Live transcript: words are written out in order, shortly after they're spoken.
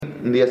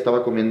un día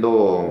estaba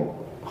comiendo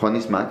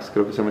Honey Smacks,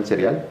 creo que se llama el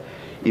cereal,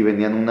 y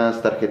venían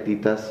unas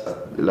tarjetitas,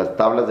 las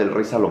tablas del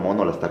Rey Salomón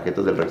o las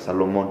tarjetas del Rey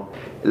Salomón.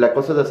 La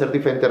cosa de hacer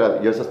diferente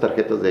era, yo esas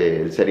tarjetas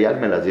del cereal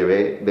me las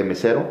llevé de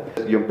mesero.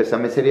 Yo empecé a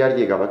meserear,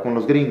 llegaba con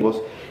los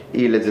gringos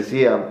y les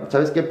decía,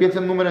 ¿sabes qué? Piensa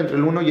un número entre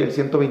el 1 y el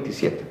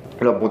 127.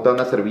 Lo apuntaba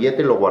en una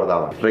servilleta y lo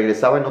guardaba.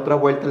 Regresaba en otra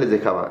vuelta, les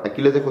dejaba,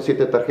 aquí les dejo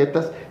 7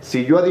 tarjetas.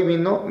 Si yo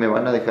adivino, me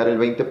van a dejar el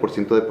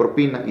 20% de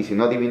propina, y si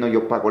no adivino,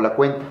 yo pago la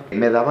cuenta.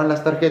 Me daban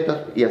las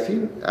tarjetas y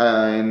así,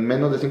 en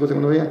menos de 5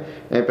 segundos veía,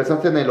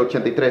 empezaste en el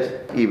 83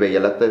 y veía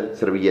la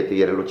servilleta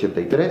y era el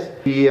 83.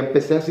 Y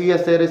empecé así a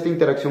hacer esta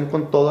interacción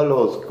con todos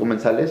los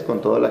comensales, con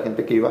toda la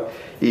gente que iba,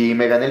 y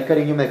me gané el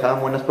cariño y me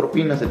dejaban buenas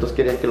propinas, entonces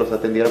querían que los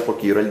atendiera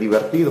porque yo era el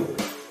divertido.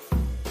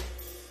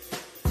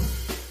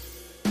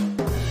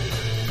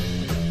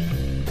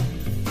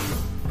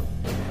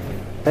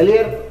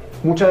 Elhier,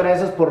 muchas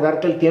gracias por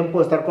darte el tiempo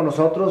de estar con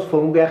nosotros. Fue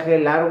un viaje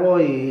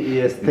largo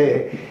y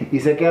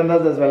sé que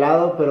andas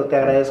desvelado, pero te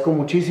agradezco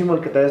muchísimo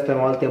el que te hayas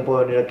tomado el tiempo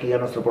de venir aquí a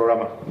nuestro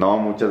programa. No,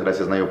 muchas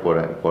gracias, Nayo, por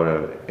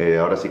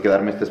ahora sí que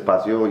darme este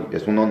espacio.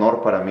 Es un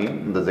honor para mí,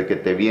 desde que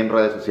te vi en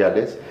redes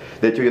sociales.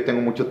 De hecho, yo tengo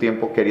mucho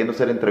tiempo queriendo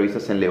hacer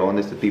entrevistas en León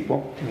de este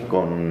tipo,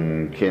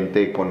 con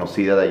gente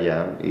conocida de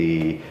allá,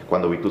 y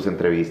cuando vi tus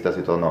entrevistas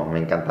y todo, no, me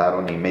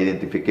encantaron y me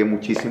identifiqué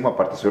muchísimo.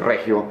 Aparte soy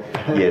regio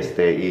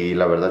y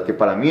la verdad que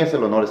para mí es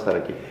el honor estar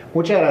aquí.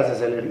 Muchas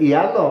gracias, Elhier. Y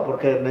hazlo,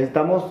 porque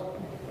necesitamos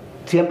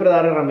siempre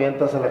dar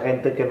herramientas a la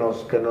gente que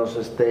nos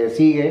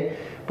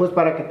sigue, pues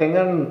para que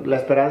tengan la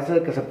esperanza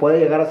de que se puede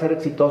llegar a ser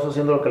exitoso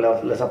haciendo lo que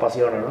les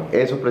apasiona, ¿no?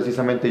 Eso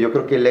precisamente, yo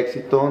creo que el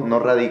éxito no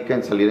radica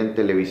en salir en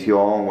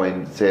televisión o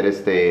en ser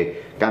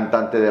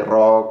cantante de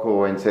rock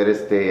o en ser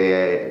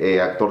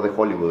actor de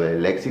Hollywood.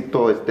 El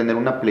éxito es tener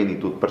una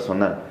plenitud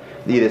personal,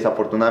 y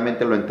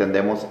desafortunadamente lo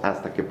entendemos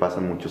hasta que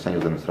pasan muchos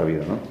años de nuestra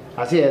vida, ¿no?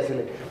 Así es,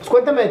 Elhier. Pues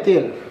cuéntame de ti,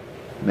 Elhier.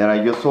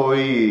 Mira, yo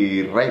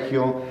soy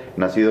regio,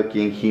 nacido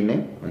aquí en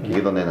Gine,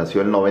 aquí donde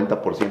nació el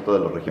 90% de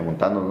los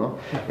regiomontanos, ¿no?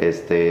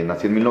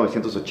 Nací en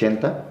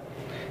 1980,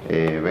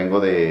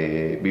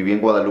 viví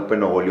en Guadalupe,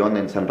 Nuevo León,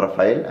 en San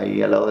Rafael,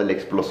 ahí al lado de la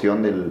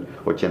explosión del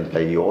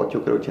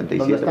 88, creo, 87.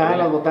 Donde estaban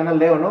las botanas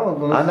Leo,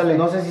 ¿no? Ándale.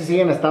 No sé si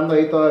siguen estando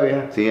ahí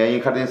todavía. Sí, ahí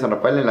en Jardín de San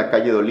Rafael, en la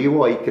calle de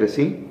Olivo, ahí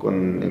crecí,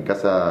 en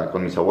casa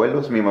con mis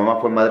abuelos. Mi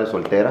mamá fue madre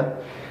soltera,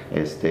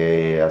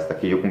 hasta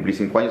que yo cumplí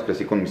 5 años,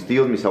 crecí con mis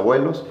tíos, mis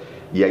abuelos.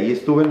 Y ahí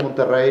estuve en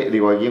Monterrey,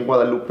 allí en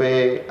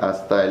Guadalupe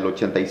hasta el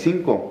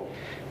 85,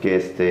 que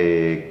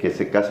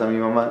se casa mi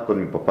mamá con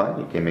mi papá,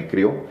 el que me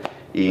crió,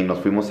 y nos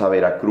fuimos a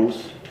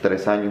Veracruz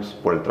 3 años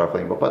por el trabajo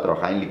de mi papá.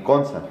 Trabajaba en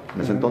Liconza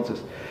en ese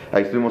entonces.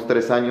 Ahí estuvimos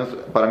 3 años.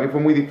 Para mí fue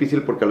muy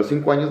difícil porque a los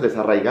 5 años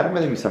desarraigarme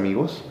de mis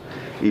amigos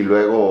y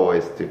luego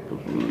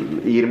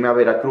irme a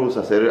Veracruz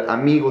a hacer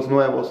amigos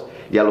nuevos,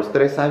 y a los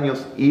 3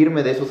 años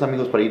irme de esos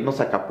amigos para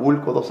irnos a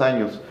Acapulco 2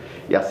 años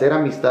y hacer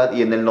amistad,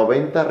 y en el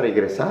 90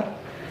 regresar.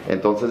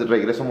 Entonces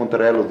regreso a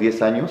Monterrey a los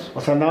 10 años.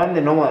 O sea, andaban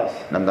de nómadas.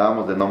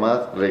 Andábamos de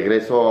nómadas.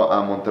 Regreso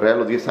a Monterrey a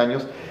los 10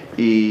 años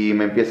y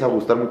me empieza a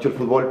gustar mucho el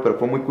fútbol, pero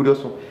fue muy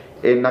curioso.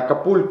 En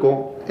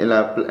Acapulco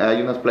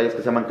hay unas playas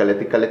que se llaman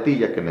Caleta y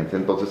Caletilla, que en ese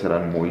entonces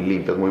eran muy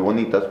limpias, muy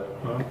bonitas.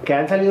 Que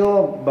han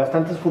salido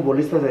bastantes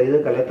futbolistas de ahí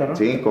de Caleta, ¿no?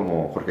 Sí,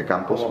 como Jorge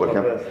Campos, por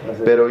ejemplo.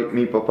 Pero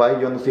mi papá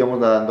y yo nos íbamos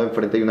nadando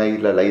enfrente de una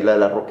isla, la isla de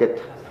la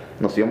Roqueta.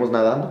 Nos íbamos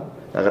nadando.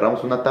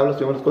 Agarramos una tabla,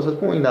 estuvimos las cosas,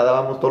 y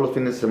nadábamos todos los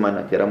fines de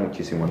semana, que era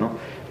muchísimo, ¿no?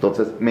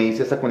 Entonces me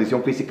hice esa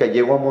condición física,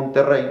 llego a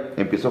Monterrey,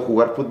 empiezo a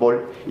jugar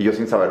fútbol, y yo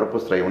sin saberlo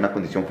pues traía una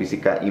condición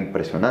física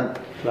impresionante.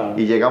 Claro.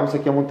 Y llegamos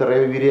aquí a Monterrey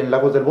a vivir en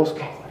Lagos del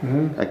Bosque,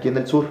 aquí en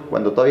el sur,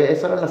 cuando todavía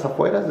esas eran las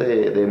afueras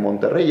de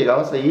Monterrey.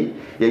 Llegabas ahí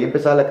y ahí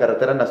empezaba la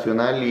carretera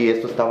nacional y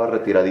esto estaba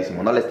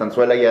retiradísimo, ¿no? La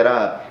estanzuela ya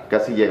era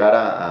casi llegar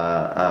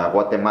a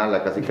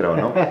Guatemala, casi creo,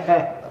 ¿no?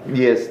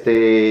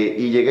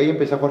 Y llegué y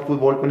empecé a jugar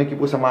fútbol con un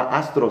equipo que se llama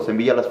Astros en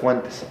Villa Las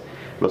Fuentes.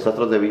 Los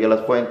Astros de Villa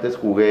Las Fuentes.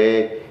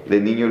 Jugué de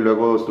niño y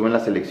luego estuve en la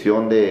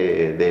selección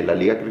de la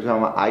liga, creo que se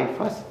llama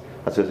AIFAS,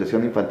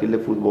 Asociación Infantil de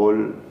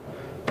Fútbol,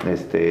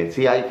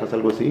 sí, AIFAS,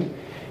 algo así.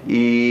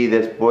 Y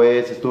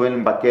después estuve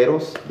en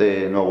Vaqueros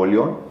de Nuevo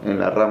León, en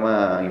la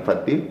rama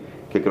infantil,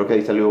 que creo que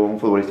ahí salió un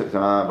futbolista que se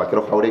llama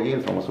Vaquero Jauregui,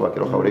 el famoso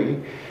Vaquero Jauregui.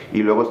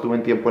 Y luego estuve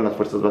en tiempo en las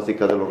fuerzas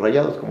básicas de los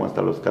Rayados, como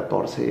hasta los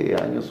 14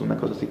 años, una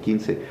cosa así,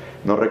 15,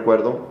 no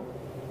recuerdo.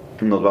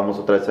 Nos vamos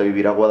otra vez a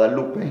vivir a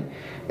Guadalupe.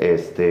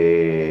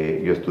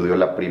 Yo estudio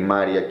la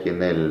primaria aquí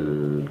en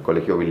el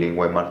colegio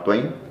bilingüe Mark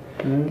Twain,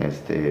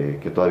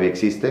 que todavía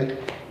existe.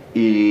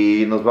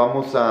 Y nos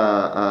vamos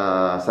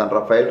a San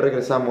Rafael,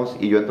 regresamos,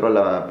 y yo entro a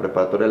la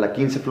preparatoria de la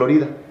 15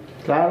 Florida.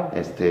 Claro.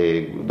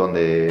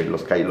 Donde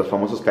los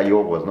famosos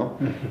cayobos, ¿no?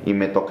 Y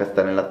me toca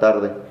estar en la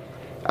tarde.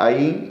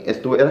 Ahí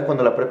era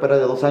cuando la prepa era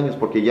de 2 años,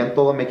 porque ya en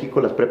todo México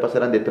las prepas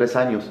eran de 3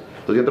 años.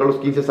 Entonces yo entro a los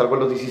 15, salgo a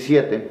los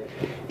 17,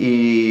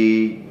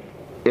 y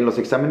en los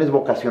exámenes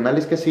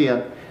vocacionales que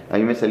hacían, a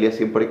mí me salía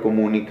siempre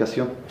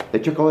comunicación. De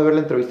hecho, acabo de ver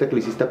la entrevista que le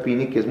hiciste a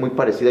Pini, que es muy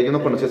parecida. Yo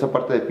no conocía esa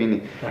parte de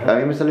Pini. A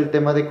mí me sale el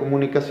tema de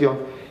comunicación,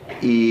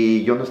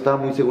 Y yo no estaba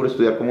muy seguro de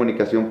estudiar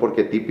comunicación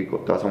porque típico,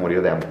 te vas a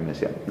morir de hambre. Me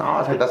decían,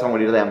 no, es que te vas a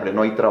morir de hambre,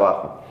 no hay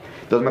trabajo.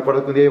 Entonces me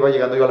acuerdo que un día iba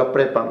llegando yo a la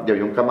prepa y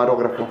había un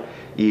camarógrafo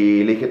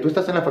y le dije, tú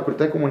estás en la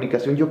facultad de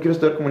comunicación, yo quiero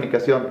estudiar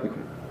comunicación. Me dijo,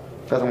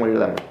 te vas a morir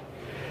de hambre.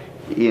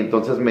 Y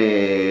entonces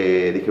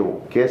me dije,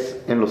 ¿qué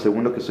es en lo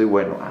segundo que soy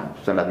bueno?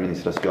 Pues en la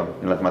administración,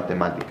 en las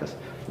matemáticas.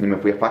 Y me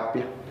fui a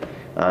FACPIA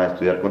a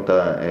estudiar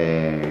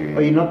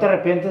Oye, ¿no te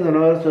arrepientes de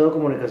no haber estudiado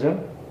comunicación?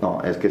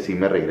 No, es que sí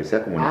me regresé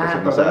a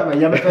comunicación. Perdóname,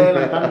 ya me estoy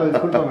adelantando,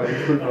 discúlpame.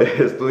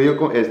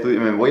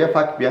 Me voy a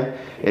FACPIA,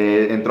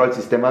 entro al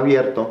sistema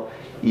abierto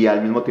y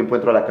al mismo tiempo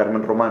entro a la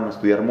Carmen Romano a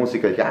estudiar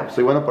música. Y dije, pues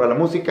soy bueno para la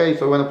música y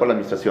soy bueno para la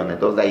administración,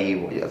 entonces de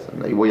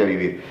ahí voy a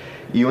vivir.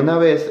 Y una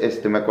vez,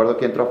 me acuerdo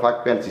que entro a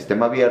FACPIA, al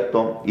sistema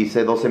abierto,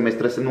 hice 2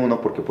 semestres en uno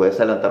porque puedes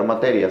adelantar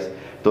materias,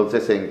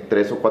 entonces en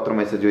 3 o 4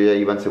 meses yo ya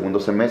iba en segundo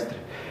semestre.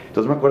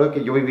 Entonces me acuerdo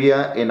que yo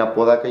vivía en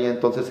Apodaca ya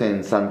entonces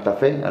en Santa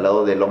Fe, al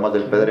lado de Lomas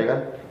del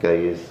Pedregal, que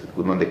ahí es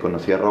donde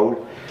conocí a Raúl.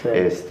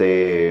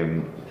 Sí.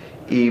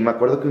 Y me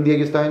acuerdo que un día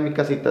yo estaba en mi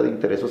casita de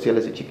interés social,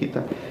 así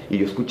chiquita, y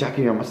yo escuchaba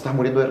que mi mamá se estaba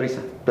muriendo de risa,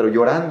 pero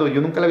llorando.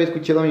 Yo nunca la había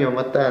escuchado a mi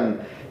mamá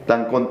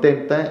tan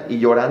contenta y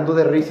llorando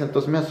de risa.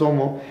 Entonces me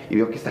asomo y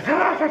veo que está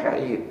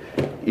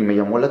y me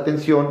llamó la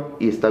atención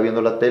y está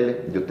viendo la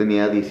tele. Yo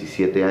tenía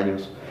 17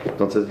 años.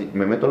 Entonces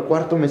me meto al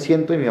cuarto, me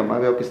siento y mi mamá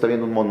veo que está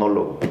viendo un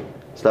monólogo.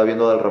 Estaba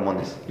viendo Dal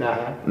Ramones.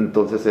 Ajá.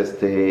 Entonces,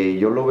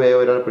 yo lo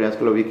veo, era la primera vez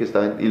que lo vi, que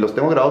estaba y los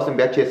tengo grabados en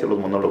VHS, los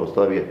monólogos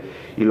todavía.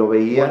 Y lo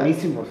veía.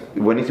 Buenísimos.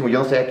 Buenísimo. Yo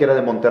no sabía que era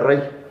de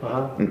Monterrey.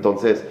 Ajá.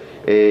 Entonces,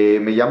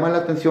 me llama la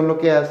atención lo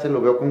que hace,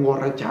 lo veo con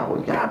gorra,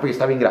 chavo. Ya, pues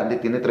está bien grande,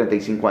 tiene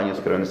 35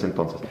 años, creo, en ese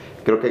entonces.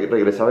 Creo que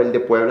regresaba él de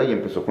Puebla y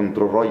empezó con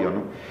otro rollo,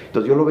 ¿no?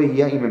 Entonces yo lo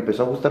veía y me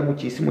empezó a gustar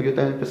muchísimo. Yo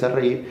también empecé a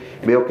reír.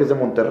 Veo que es de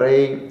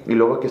Monterrey y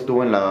luego que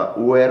estuvo en la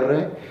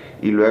UR.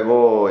 Y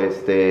luego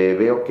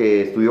veo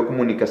que estudió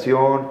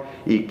comunicación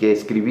y que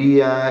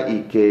escribía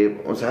y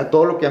que, o sea,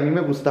 todo lo que a mí me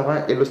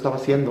gustaba, él lo estaba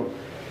haciendo.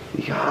 Y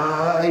dije,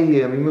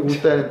 ay, a mí me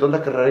gusta entonces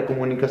la carrera de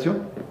comunicación.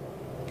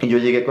 Y yo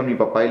llegué con mi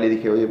papá y le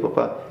dije, oye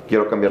papá,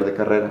 quiero cambiar de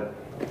carrera,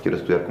 quiero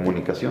estudiar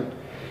comunicación.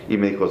 Y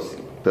me dijo,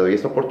 te doy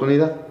esta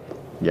oportunidad,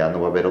 ya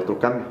no va a haber otro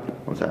cambio.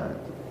 O sea,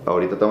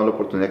 ahorita tengo la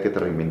oportunidad que te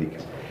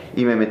reivindiques.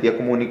 Y me metí a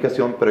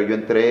comunicación, pero yo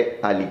entré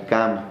al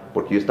ICAM,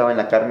 porque yo estaba en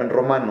la Carmen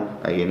Romano,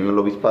 ahí en el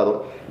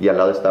Obispado, y al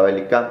lado estaba el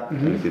ICAM,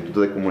 el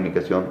Instituto de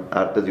Comunicación,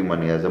 Artes y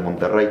Humanidades de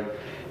Monterrey.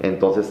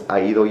 Entonces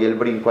ahí doy el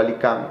brinco al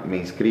ICAM, me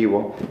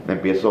inscribo,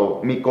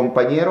 mi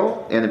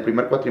compañero en el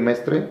primer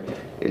cuatrimestre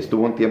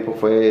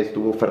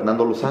estuvo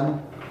Fernando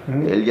Lozano.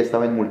 Él ya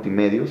estaba en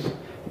multimedios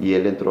y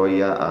él entró ahí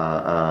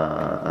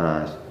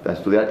a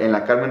estudiar. En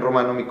la Carmen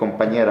Romano mi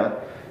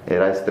compañera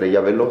era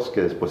Estrella Veloz,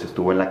 que después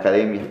estuvo en la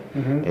academia.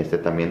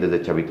 También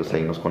desde chavitos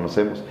ahí nos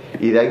conocemos,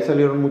 y de ahí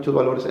salieron muchos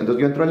valores.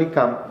 Entonces yo entro al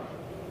ICAM,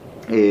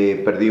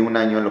 perdí un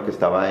año en lo que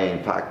estaba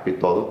en FACP y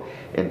todo.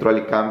 Entro al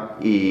ICAM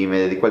y me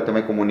dedico al tema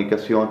de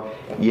comunicación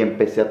y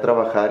empecé a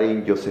trabajar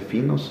en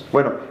Josefinos.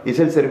 Bueno,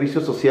 hice el servicio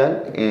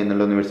social en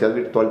la Universidad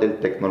Virtual del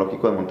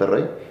Tecnológico de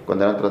Monterrey,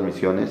 cuando eran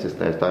transmisiones,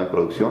 estaba en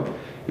producción.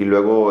 Y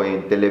luego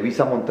en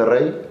Televisa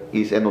Monterrey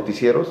hice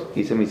noticieros,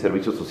 hice mi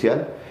servicio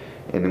social.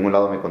 En ningún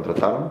lado me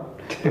contrataron.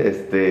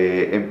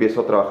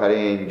 Empiezo a trabajar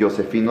en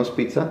Josefinos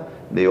Pizza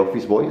de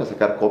Office Boy, a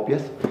sacar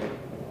copias.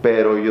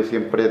 Pero yo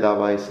siempre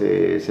daba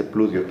ese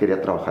plus. Yo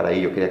quería trabajar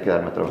ahí, yo quería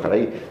quedarme a trabajar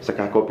ahí.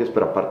 Sacaba copias,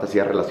 pero aparte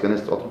hacía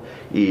relaciones, todo.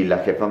 Y la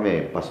jefa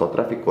me pasó a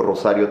tráfico.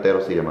 Rosario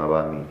Otero se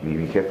llamaba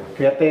mi jefa.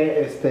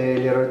 Fíjate,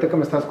 Elhier, ahorita que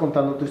me estás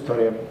contando tu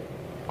historia,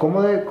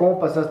 ¿cómo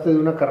pasaste de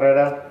una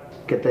carrera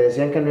que te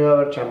decían que no iba a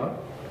haber chamba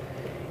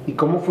y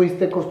cómo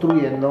fuiste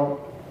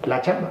construyendo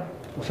la chamba?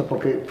 O sea,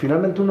 porque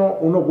finalmente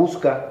uno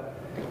busca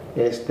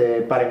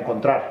para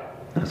encontrar.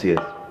 Así es.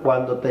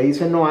 Cuando te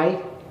dicen no hay,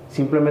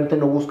 simplemente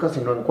no buscas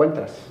y no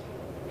encuentras.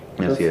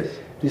 Entonces, así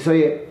es. Dices,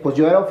 oye, pues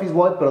yo era office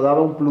boy, pero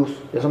daba un plus.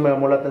 Eso me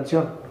llamó la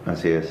atención.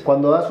 Así es.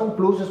 Cuando das un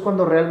plus es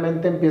cuando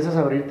realmente empiezas a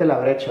abrirte la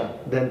brecha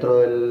dentro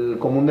del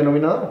común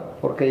denominador.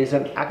 Porque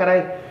dicen,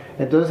 caray,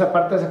 entonces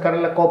aparte de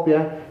sacarle la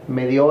copia,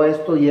 me dio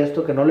esto y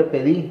esto que no le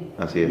pedí.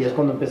 Así es. Y es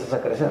cuando empiezas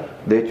a crecer.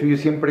 De hecho, yo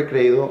siempre he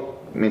creído,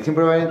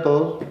 siempre va a haber en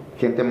todos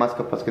gente más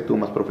capaz que tú,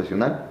 más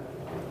profesional,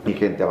 y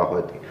gente abajo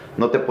de ti.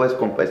 No te puedes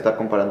estar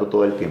comparando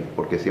todo el tiempo,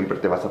 porque siempre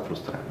te vas a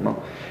frustrar, ¿no?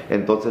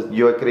 Entonces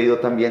yo he creído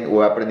también,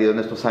 o he aprendido en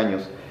estos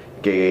años,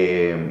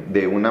 que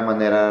de una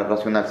manera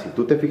racional, si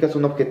tú te fijas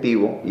un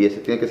objetivo, y ese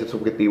tiene que ser su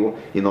objetivo,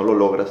 y no lo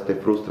logras, te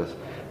frustras.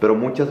 Pero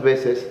muchas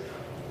veces,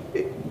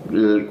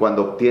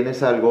 cuando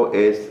obtienes algo,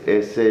 es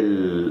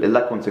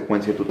la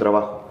consecuencia de tu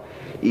trabajo.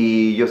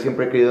 Y yo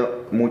siempre he creído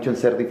mucho en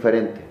ser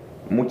diferente.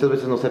 Muchas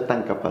veces no ser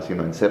tan capaz,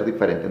 sino en ser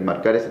diferente, en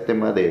marcar ese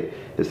tema de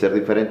ser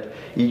diferente.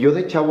 Y yo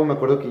de chavo me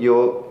acuerdo que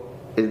yo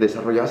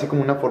desarrollaba así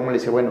como una fórmula y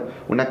decía, bueno,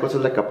 una cosa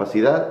es la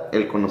capacidad,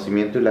 el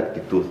conocimiento y la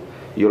actitud.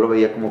 Y yo lo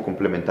veía como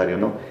complementario,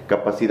 ¿no?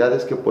 Capacidad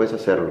es que puedes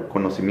hacerlo,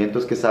 conocimiento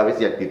es que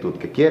sabes y actitud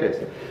que quieres.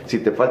 Si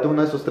te falta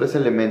uno de esos 3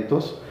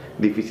 elementos,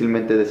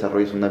 difícilmente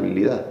desarrolles una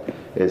habilidad.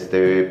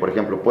 Por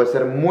ejemplo, puedes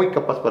ser muy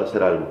capaz para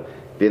hacer algo,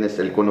 tienes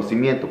el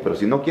conocimiento, pero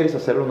si no quieres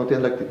hacerlo, no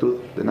tienes la actitud,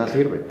 de nada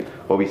sirve.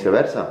 O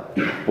viceversa,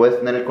 puedes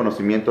tener el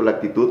conocimiento, la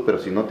actitud, pero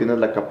si no tienes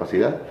la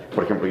capacidad,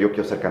 por ejemplo, yo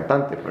quiero ser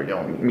cantante, pero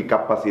mi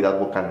capacidad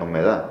vocal no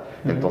me da,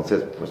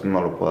 entonces pues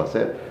no lo puedo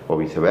hacer. O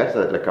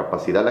viceversa, la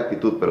capacidad, la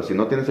actitud, pero si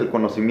no tienes el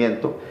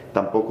conocimiento,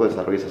 tampoco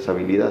desarrollas esa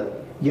habilidad.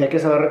 Y hay que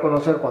saber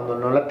reconocer cuando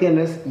no la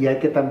tienes, y hay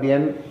que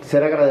también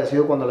ser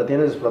agradecido cuando la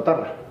tienes y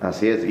explotarla.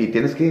 Así es, y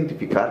tienes que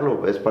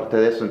identificarlo, es parte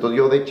de eso. Entonces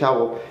yo de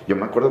chavo, yo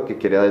me acuerdo que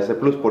quería ese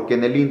plus, porque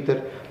en el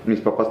Inter mis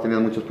papás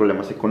tenían muchos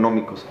problemas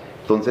económicos.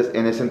 Entonces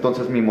en ese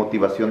entonces mi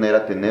motivación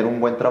era tener un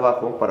buen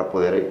trabajo para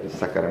poder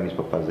sacar a mis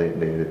papás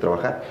de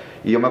trabajar.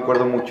 Y yo me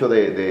acuerdo mucho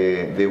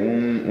de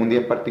un día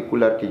en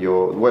particular que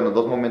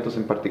dos momentos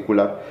en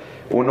particular.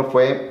 Uno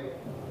fue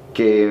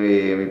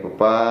que mi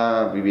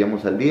papá,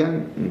 vivíamos al día,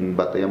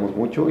 batallamos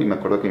mucho, y me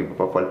acuerdo que mi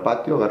papá fue al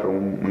patio, agarró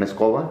una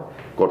escoba,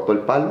 cortó el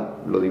palo,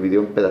 lo dividió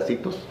en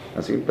pedacitos,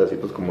 así,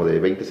 pedacitos como de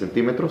 20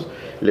 centímetros,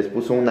 les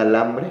puso un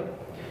alambre,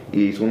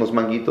 y hizo unos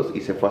manguitos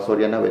y se fue a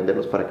Soriana a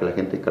venderlos para que la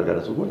gente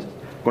cargara sus bolsas.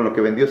 Con lo que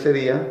vendió ese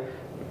día,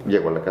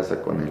 llegó a la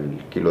casa con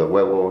el kilo de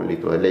huevo, el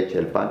litro de leche,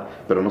 el pan,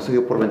 pero no se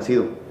dio por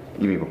vencido,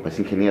 y mi papá es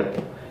ingeniero.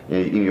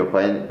 Y mi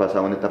papá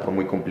pasaba una etapa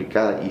muy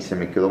complicada y se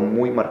me quedó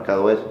muy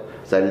marcado eso,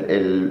 o sea,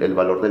 el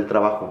valor del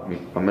trabajo. Mi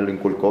papá me lo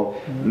inculcó,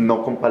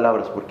 no con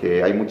palabras,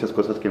 porque hay muchas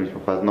cosas que mis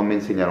papás no me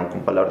enseñaron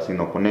con palabras,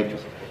 sino con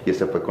hechos, y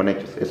ese fue con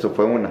hechos. Eso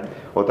fue una.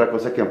 Otra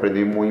cosa que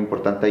aprendí muy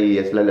importante ahí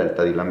es la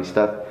lealtad y la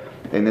amistad.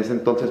 En ese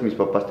entonces mis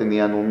papás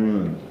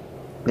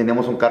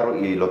teníamos un carro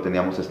y lo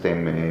teníamos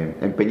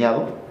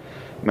empeñado.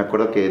 Me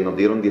acuerdo que nos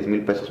dieron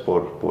 10,000 pesos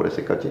por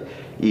ese coche,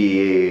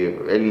 y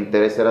el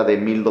interés era de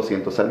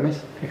 1,200 al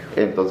mes,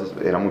 entonces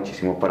era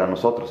muchísimo para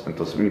nosotros.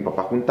 Entonces mi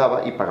papá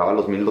juntaba y pagaba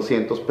los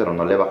 1,200, pero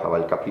no le bajaba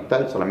el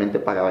capital, solamente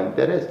pagaba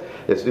interés.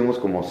 Estuvimos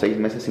como 6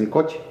 meses sin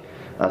coche,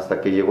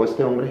 hasta que llegó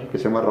este hombre que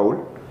se llama Raúl,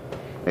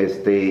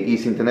 y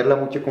sin tenerla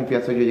mucha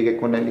confianza, yo llegué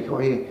con él y dije: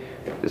 oye,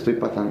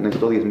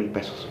 necesito 10,000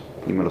 pesos,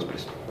 y me los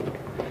prestó.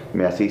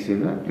 Me los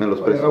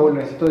prestó. Oye, Raúl,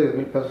 necesito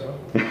 10,000 pesos.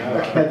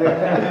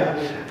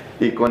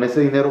 Y con ese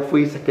dinero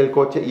fui y saqué el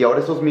coche, y ahora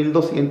esos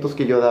 1,200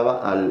 que yo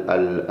daba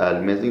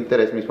al mes de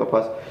interés, mis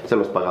papás, se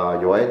los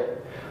pagaba yo a él.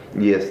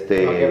 Y No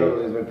quiero los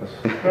 10,000 pesos.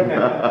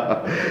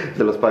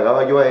 se los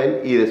pagaba yo a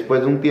él, y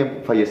después de un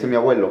tiempo fallece mi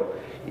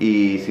abuelo,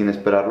 y sin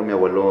esperarlo mi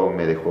abuelo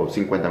me dejó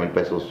 50,000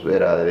 pesos,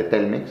 era de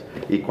Telmex,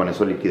 y con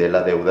eso liquidé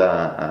la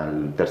deuda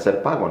al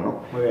tercer pago,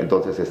 ¿no?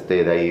 Entonces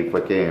de ahí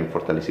fue que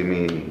fortalecí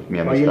mi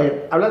amistad.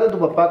 Oye, hablas de tu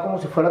papá como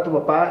si fuera tu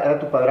papá, era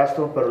tu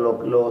padrastro,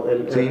 pero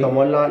él Sí.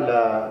 tomó el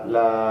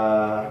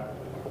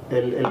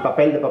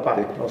papel de papá.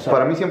 Sí. O sea,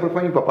 para mí siempre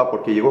fue mi papá,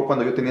 porque llegó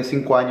cuando yo tenía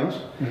 5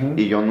 años,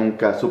 y yo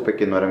nunca supe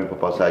que no era mi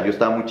papá. O sea, yo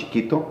estaba muy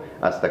chiquito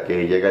hasta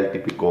que llega el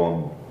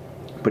típico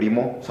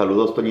primo,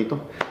 saludos Toñito,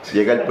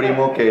 llega el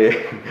primo que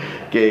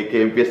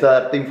empieza a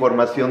darte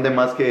información de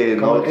más que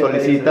no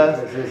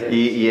solicitas,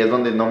 y es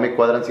donde no me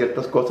cuadran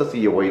ciertas cosas,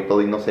 y yo voy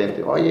todo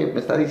inocente: oye, me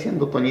está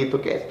diciendo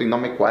Toñito que esto, y no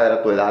me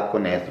cuadra tu edad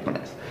con esto, con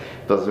eso.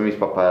 Entonces mis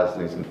papás: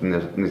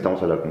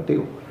 necesitamos hablar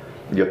contigo.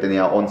 Yo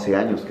tenía 11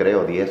 años,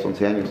 creo, 10,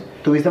 11 años.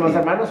 ¿Tuviste más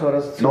hermanos o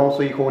eras...? No,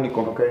 soy hijo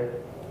único. Okay.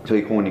 Soy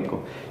hijo único.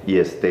 Y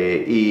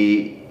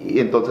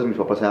entonces mis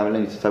papás se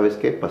hablan y dicen: ¿sabes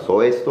qué?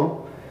 Pasó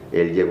esto,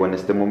 él llegó en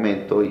este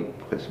momento, y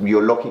pues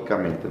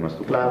biológicamente no es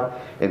tu Claro. papá.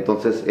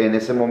 Entonces en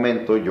ese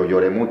momento yo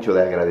lloré mucho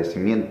de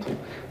agradecimiento.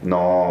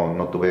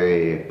 No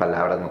tuve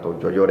palabras,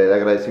 yo lloré de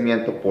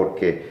agradecimiento,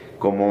 porque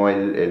como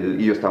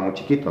y yo estaba muy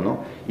chiquito, ¿no?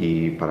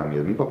 Y para mí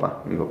es mi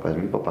papá es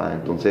mi papá.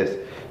 Entonces,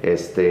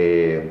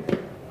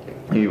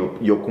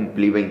 yo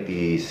cumplí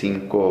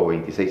 25 o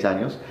 26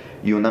 años,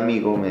 y una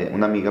amiga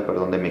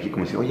de México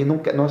me dice: oye,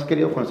 ¿nunca no has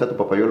querido conocer a tu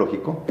papá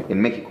biológico en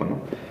México, no?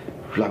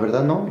 La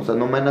verdad no, o sea,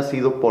 no me ha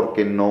nacido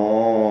porque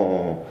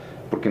no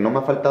me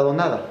ha faltado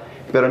nada.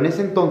 Pero en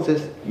ese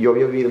entonces yo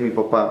había vivido, mi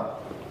papá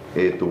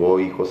tuvo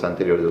hijos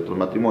anteriores de otros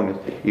matrimonios,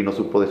 y no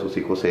supo de sus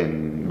hijos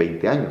en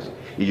 20 años.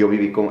 Y yo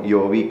vi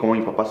cómo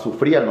mi papá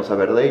sufría al no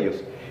saber de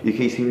ellos. Y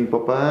dije: ¿y si mi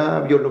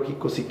papá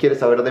biológico sí quiere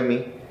saber de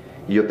mí,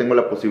 y yo tengo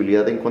la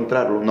posibilidad de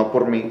encontrarlo, no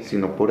por mí,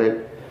 sino por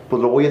él,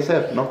 pues lo voy a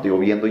hacer, ¿no? Digo,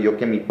 viendo yo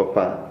que mi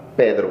papá,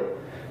 Pedro,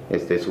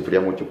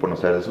 sufría mucho por no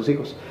saber de sus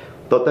hijos.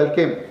 Total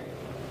que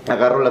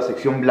agarro la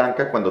sección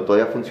blanca cuando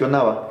todavía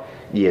funcionaba,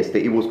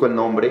 y busco el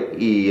nombre,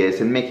 y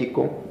es en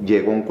México.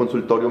 Llego a un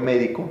consultorio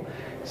médico,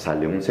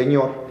 sale un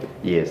señor,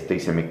 y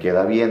se me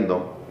queda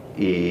viendo,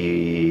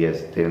 y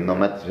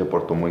se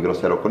portó muy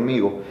grosero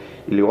conmigo,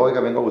 y le digo: oiga,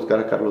 vengo a buscar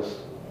a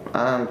Carlos.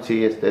 Ah,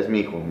 sí, es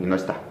mi hijo, y no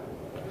está.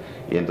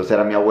 Y entonces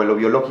era mi abuelo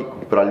biológico,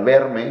 pero al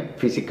verme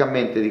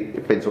físicamente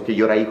pensó que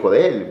yo era hijo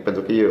de él.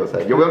 Pensó que yo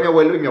veo a mi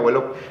abuelo, y mi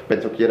abuelo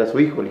pensó que yo era su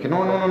hijo. Le dije: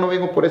 no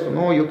vengo por eso,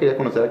 no, yo quería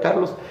conocer a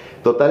Carlos.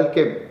 Total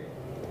que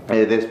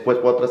después,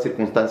 por otras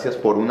circunstancias,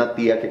 por una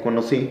tía que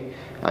conocí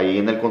ahí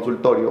en el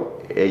consultorio,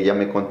 ella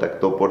me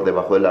contactó por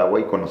debajo del agua,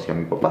 y conocí a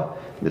mi papá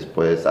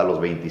después, a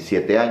los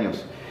 27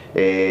 años.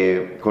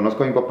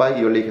 Conozco a mi papá,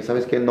 y yo le dije: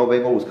 ¿sabes qué? No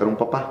vengo a buscar un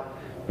papá,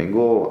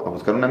 vengo a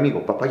buscar un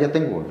amigo, papá ya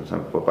tengo, o sea,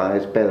 mi papá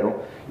es Pedro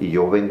y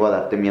yo vengo a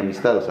darte mi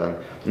amistad, o sea,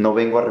 no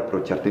vengo a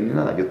reprocharte ni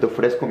nada, yo te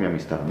ofrezco mi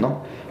amistad,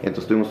 ¿no?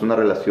 Entonces tuvimos una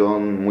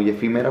relación muy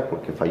efímera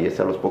porque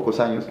fallece a los pocos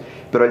años,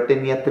 pero él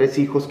tenía 3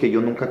 hijos que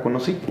yo nunca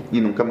conocí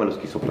y nunca me los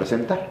quiso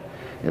presentar.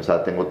 O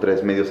sea, tengo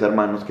 3 medios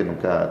hermanos que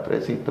nunca,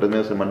 3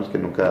 medios hermanos que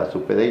nunca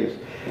supe de ellos.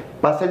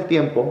 Pasa el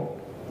tiempo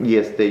y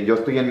yo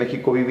estoy en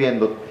México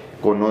viviendo,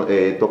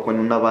 toco en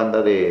una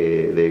banda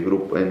de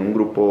grupo, en un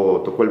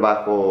grupo, toco el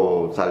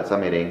bajo, salsa,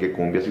 merengue,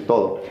 cumbias y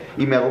todo,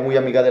 y me hago muy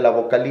amiga de la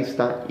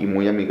vocalista y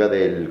muy amiga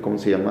del, ¿cómo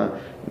se llama?,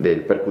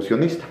 del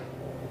percusionista.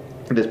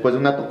 Después de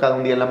una tocada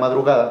un día en la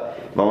madrugada,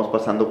 vamos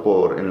pasando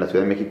en la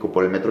Ciudad de México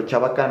por el metro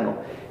Chabacano,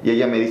 y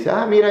ella me dice,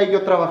 mira, ahí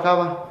yo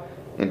trabajaba.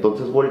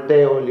 Entonces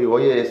volteo, le digo,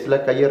 oye, ¿es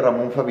la calle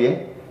Ramón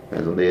Fabié?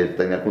 Es donde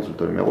tenía el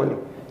consultorio de mi abuelo.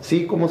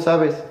 Sí, ¿cómo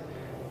sabes?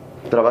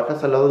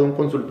 ¿Trabajas al lado de un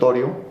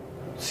consultorio?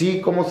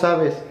 Sí, ¿cómo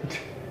sabes?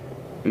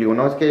 Le digo,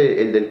 no, es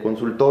que el del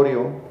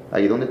consultorio,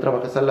 ahí donde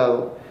trabajas al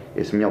lado,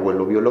 es mi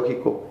abuelo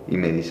biológico. Y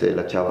me dice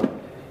la chava,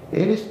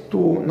 ¿eres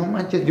tú? No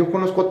manches, yo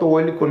conozco a tu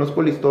abuelo y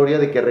conozco la historia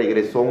de que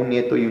regresó un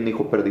nieto y un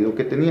hijo perdido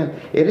que tenían.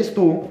 ¿Eres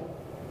tú?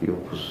 Digo,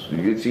 pues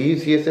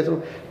sí, es eso.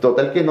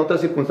 Total que en otra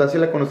circunstancia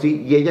la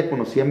conocí y ella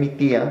conocía a mi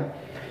tía.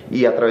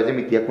 Y a través de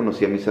mi tía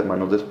conocí a mis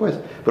hermanos después,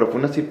 pero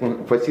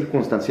fue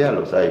circunstancial,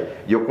 o sea,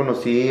 yo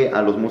conocí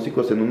a los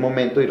músicos en un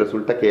momento y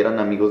resulta que eran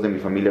amigos de mi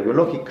familia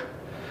biológica,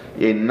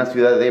 en una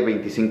ciudad de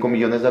 25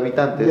 millones de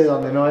habitantes. ¿De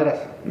donde no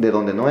eras? De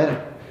donde no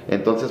era.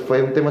 Entonces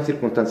fue un tema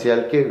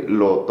circunstancial que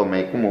lo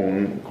tomé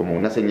como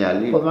una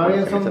señal. Pues más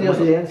bien son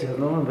diosidencias,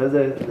 ¿no? En vez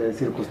de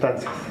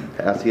circunstancias.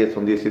 Así es,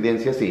 son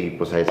diosidencias y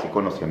pues ahí sí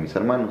conocí a mis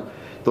hermanos.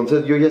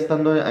 Entonces yo ya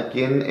estando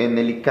aquí en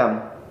el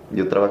ICAM,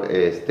 yo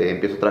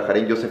empiezo a trabajar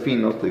en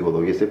Josefinos, te digo,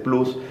 doy ese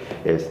plus,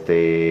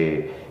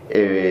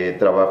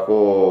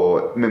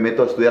 trabajo, me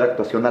meto a estudiar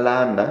actuación a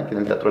la ANDA, aquí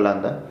en el Teatro La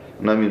Anda.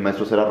 Uno de mis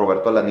maestros era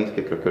Roberto Alanís,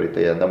 que creo que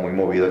ahorita ya anda muy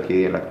movido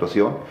aquí en la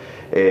actuación,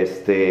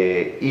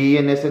 y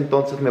en ese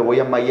entonces me voy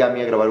a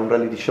Miami a grabar un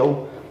reality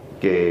show,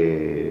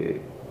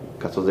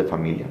 Casos de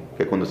Familia,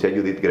 que conducía a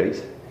Judith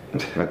Grace.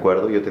 Me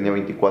acuerdo, yo tenía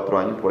 24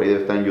 años, por ahí debe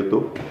estar en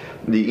YouTube,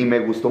 y me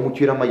gustó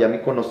mucho ir a Miami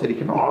a conocer, y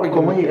dije, no,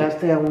 ¿cómo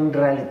llegaste a un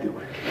reality,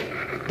 güey?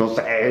 No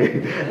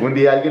sé, un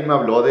día alguien me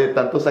habló de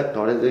tantos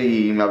actores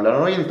y me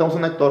hablaron, oye, necesitamos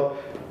un actor.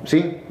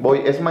 Sí,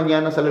 voy, es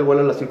mañana, sale el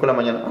vuelo a las 5 de la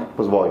mañana,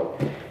 pues voy.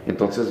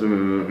 Entonces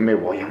me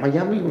voy a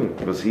Miami,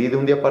 pues sí, de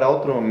un día para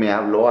otro. Me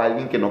habló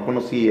alguien que no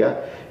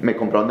conocía, me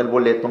compraron el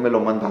boleto, me lo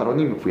mandaron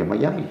y me fui a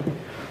Miami.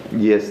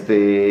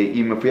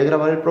 Y me fui a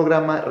grabar el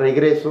programa,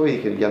 regreso y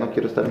dije, ya no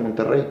quiero estar en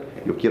Monterrey,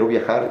 yo quiero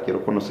viajar,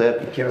 quiero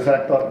conocer. Quiero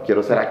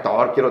ser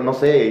actor. No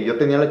sé, yo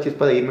tenía la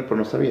chispa de irme, pero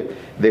no sabía.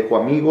 Dejo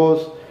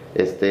amigos,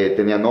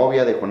 tenía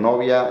novia,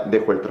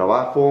 dejo el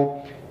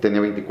trabajo,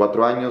 tenía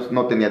 24 años,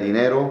 no tenía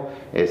dinero.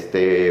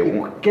 ¿Qué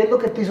es lo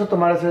que te hizo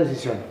tomar esa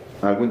decisión?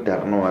 Algo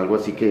interno, algo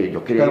así que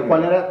yo quería. ¿Pero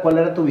cuál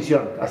era tu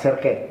visión? ¿Hacer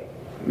qué?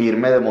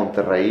 Irme de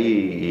Monterrey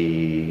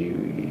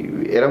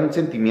y era un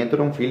sentimiento,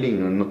 era un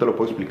feeling, no te lo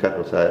puedo explicar.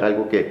 O sea, era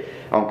algo que,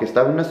 aunque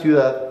estaba en una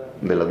ciudad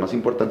de las más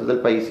importantes del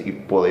país y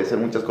podía hacer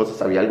muchas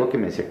cosas, había algo que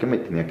me decía que me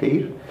tenía que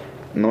ir.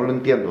 No lo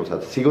entiendo, o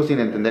sea, sigo sin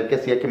entender qué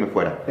hacía que me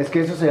fuera. Es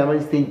que eso se llama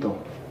instinto.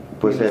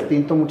 Pues el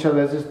instinto muchas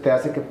veces te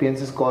hace que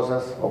pienses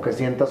cosas o que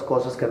sientas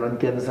cosas que no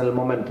entiendes en el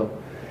momento.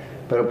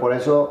 Pero por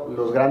eso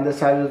los grandes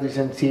sabios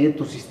dicen, sigue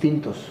tus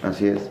instintos.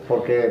 Así es.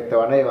 Porque te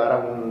van a llevar a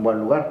un buen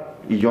lugar.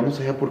 Y yo no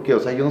sabía por qué, o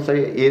sea, yo no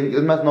sabía, y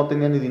es más, no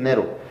tenía ni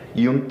dinero.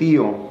 Y un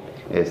tío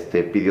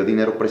pidió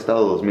dinero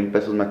prestado, 2,000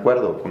 pesos, me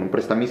acuerdo, con un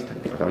prestamista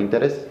que pagaba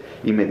intereses,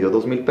 y me dio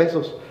 2,000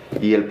 pesos.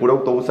 Y el puro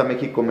autobús a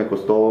México me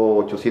costó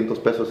 800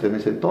 pesos en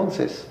ese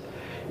entonces.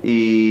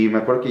 Y me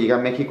acuerdo que llegué a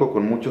México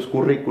con muchos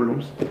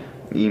currículums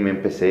y me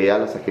empecé a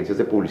las agencias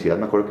de publicidad.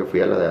 Me acuerdo que fui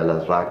a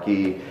las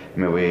Raki,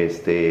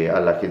 a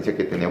la agencia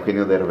que tenía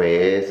Eugenio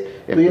Derbez.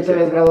 ¿Tú ya te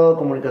habías graduado de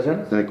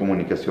comunicaciones? De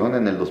comunicación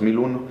en el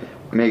 2001.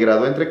 Me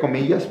gradué entre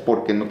comillas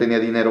porque no tenía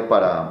dinero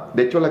para...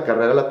 De hecho, la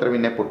carrera la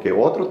terminé porque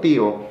otro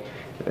tío,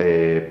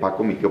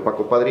 mi tío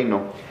Paco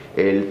Padrino,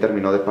 él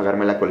terminó de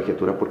pagarme la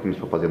colegiatura porque mis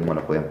papás ya no me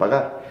la podían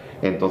pagar.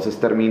 Entonces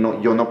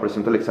yo no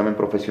presento el examen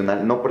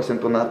profesional, no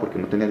presento nada porque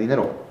no tenía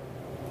dinero.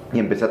 Y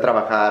empecé a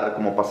trabajar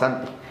como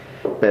pasante.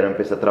 Pero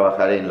empecé a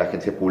trabajar en la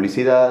agencia de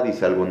publicidad,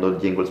 hice algunos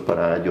jingles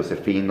para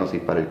Josefinos y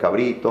para El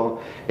Cabrito,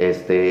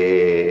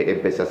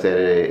 empecé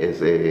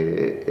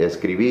a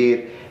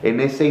escribir. En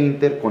ese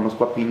inter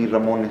conozco a Pini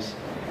Ramones.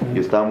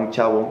 Yo estaba muy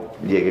chavo,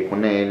 llegué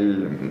con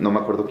él, no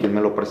me acuerdo quién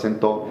me lo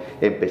presentó,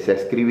 empecé a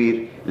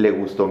escribir, le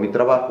gustó mi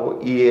trabajo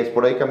y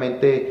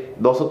esporádicamente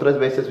 2 o 3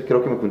 veces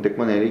creo que me junté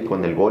con él y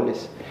con el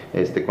Goles,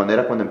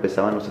 cuando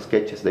empezaban los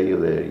sketches de ellos,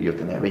 yo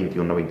tenía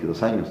 21 o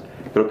 22 años.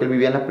 Creo que él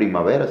vivía en la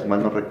Primavera, si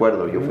mal no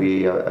recuerdo, yo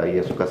fui ahí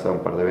a su casa un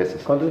par de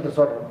veces. Country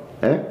Tesoro.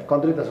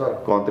 Country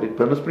Tesoro. Country,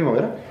 pero no es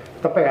Primavera.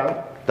 Está pegado.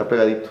 Está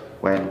pegadito.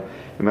 Bueno,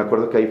 me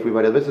acuerdo que ahí fui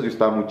varias veces, yo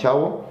estaba muy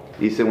chavo.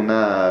 Hice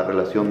una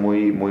relación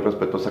muy, muy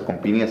respetuosa con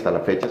Pini hasta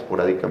la fecha,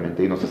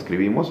 esporádicamente, y nos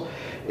escribimos.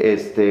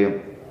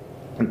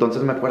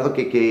 Entonces me acuerdo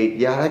que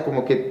ya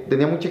como que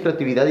tenía mucha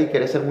creatividad y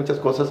quería hacer muchas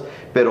cosas,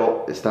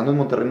 pero estando en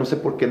Monterrey no sé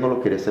por qué no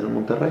lo quería hacer en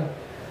Monterrey.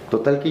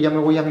 Total que ya me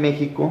voy a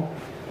México,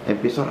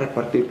 empiezo a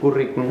repartir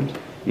currículums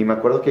y me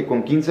acuerdo que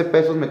con 15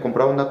 pesos me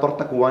compraba una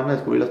torta cubana.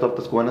 Descubrí las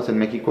tortas cubanas en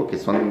México que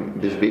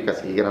son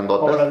desbicas y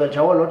grandotas. ¿Como las del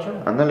Chavo del 8?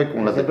 Ándale,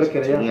 como las siempre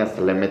de sí,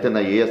 hasta le meten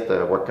ahí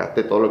hasta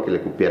aguacate, todo lo que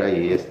le cupiera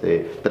ahí,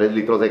 3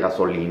 litros de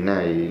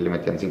gasolina y le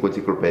metían 5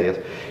 enciclopedias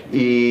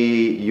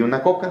y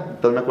una coca.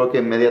 Entonces me acuerdo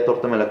que media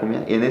torta me la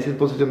comía y en ese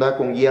entonces yo andaba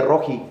con guía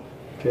roji.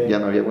 Okay. Ya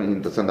no había,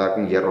 entonces andaba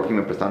con guía roji y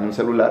me prestaban un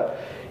celular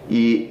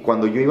y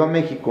cuando yo iba a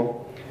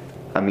México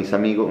a mis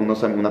amigos,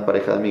 una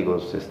pareja de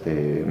amigos,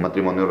 un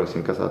matrimonio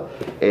recién casado,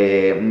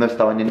 no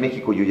estaban en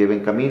México, yo llevé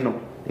en camino,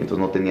 entonces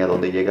no tenía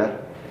dónde llegar.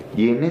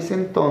 Y en ese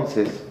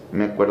entonces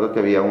me acuerdo que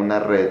había una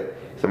red,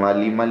 se llamaba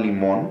Lima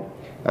Limón,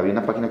 había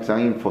una página que se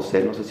llama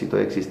Infocel, no sé si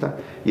todavía exista,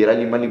 y era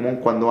Lima Limón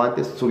cuando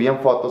antes subían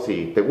fotos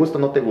y te gusta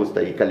o no te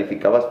gusta, y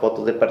calificabas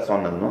fotos de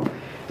personas, ¿no?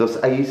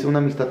 Entonces ahí hice una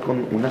amistad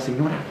con una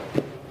señora.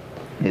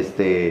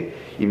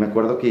 Y me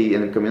acuerdo que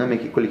en el camino a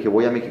México le dije,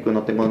 voy a México y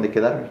no tengo dónde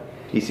quedarme.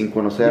 Y sin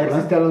conocerla. ¿Ya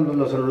existían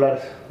los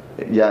celulares?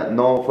 Ya,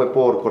 no, fue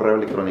por correo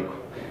electrónico.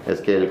 Es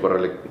que el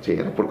correo, sí,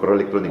 era por correo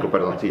electrónico,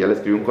 perdón. Sí, ya le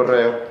escribí un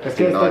correo. Es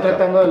que estoy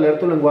tratando de leer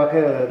tu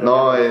lenguaje.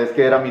 No, es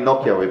que era mi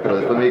Nokia, güey, pero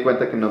después me di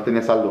cuenta que no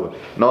tenía saldo, güey.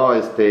 No,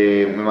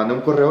 me mandé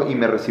un correo y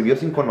me recibió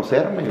sin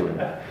conocerme, güey.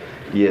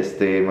 Y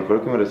me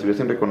acuerdo que me recibió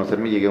sin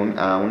reconocerme, llegué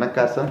a una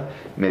casa,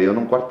 me dieron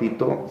un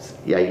cuartito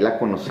y ahí la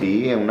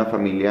conocí, una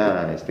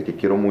familia que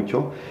quiero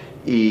mucho,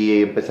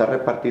 y empecé a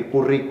repartir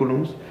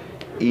currículums.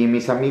 Y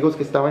mis amigos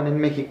que estaban en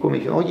México me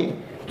dijeron, oye,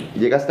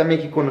 llegaste a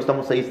México, no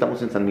estamos ahí,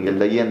 estamos en San Miguel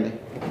de Allende,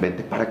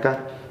 vente para acá.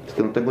 Es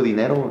que no tengo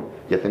dinero,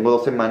 ya tengo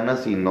 2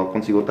 semanas y no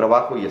consigo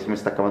trabajo y ya se me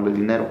está acabando el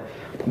dinero.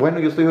 Bueno,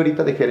 yo estoy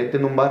ahorita de gerente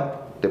en un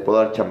bar, te puedo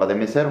dar chamba de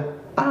mesero.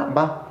 Ah,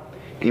 va.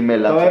 Y me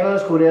lanzó. ¿Todavía no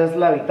descubrías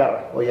la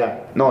guitarra o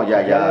ya? No,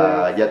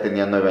 ya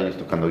tenía 9 años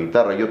tocando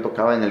guitarra. Yo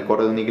tocaba en el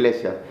coro de una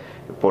iglesia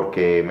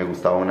porque me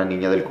gustaba una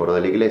niña del coro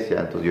de la iglesia,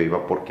 entonces yo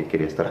iba porque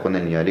quería estar con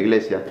el niño de la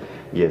iglesia,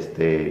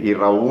 y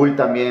Raúl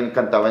también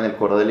cantaba en el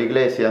coro de la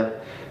iglesia,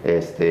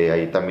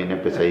 ahí también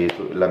empecé a ir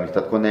la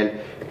amistad con él,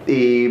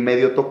 y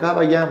medio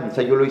tocaba ya, o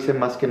sea, yo lo hice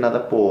más que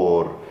nada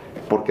por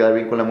quedar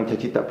bien con la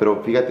muchachita,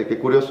 pero fíjate qué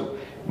curioso,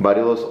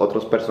 varios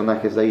otros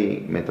personajes de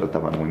ahí me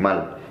trataban muy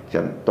mal, o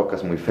sea,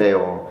 tocas muy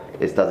feo,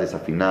 estás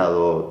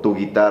desafinado, tu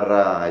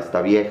guitarra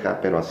está vieja,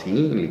 pero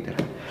así,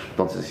 literal.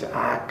 Entonces decía,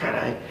 ah,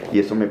 caray, y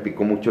eso me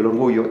picó mucho el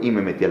orgullo y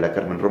me metí a la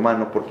Carmen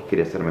Romano porque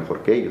quería ser mejor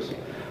que ellos.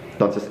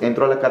 Entonces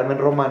entro a la Carmen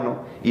Romano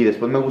y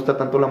después me gusta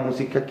tanto la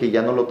música que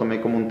ya no lo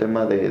tomé como un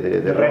tema de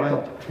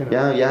reto.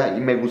 Ya, y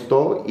me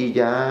gustó, y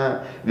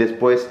ya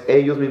después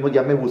ellos mismos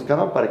ya me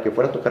buscaban para que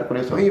fuera a tocar con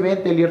ellos. Oye,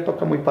 vente, Elhier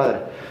toca muy padre.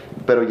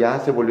 Pero ya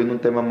se volvió en un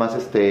tema más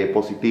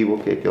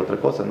positivo que otra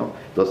cosa, ¿no?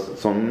 Entonces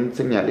son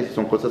señales y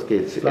son cosas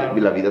que claro,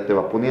 la vida te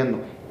va poniendo.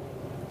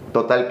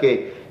 Total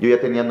que yo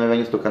ya tenía 9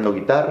 años tocando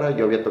guitarra,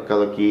 yo había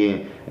tocado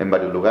aquí en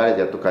varios lugares,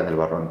 ya tocaba en el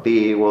Barro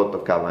Antiguo,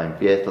 tocaba en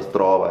fiestas,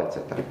 trova,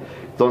 etc.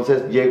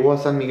 Entonces llego a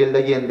San Miguel de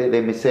Allende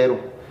de mesero.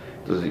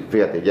 Entonces,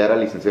 fíjate, ya era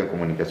licenciado en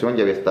comunicación,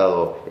 ya había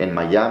estado en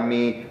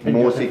Miami,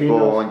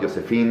 músico, en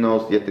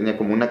Josefinos, ya tenía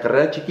como una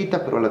carrera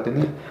chiquita, pero la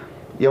tenía.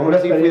 Y aún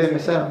así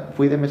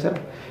fui de mesero.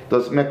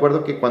 Entonces me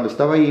acuerdo que cuando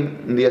estaba ahí,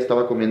 un día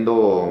estaba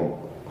comiendo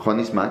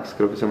Honey Smacks,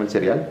 creo que se llama el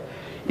cereal,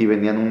 y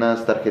venían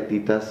unas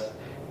tarjetitas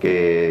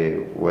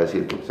que, voy a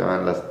decir, se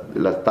llaman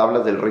las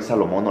tablas del Rey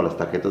Salomón, o las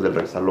tarjetas del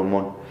Rey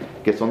Salomón,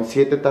 que son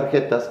 7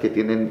 tarjetas que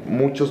tienen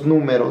muchos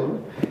números, ¿no?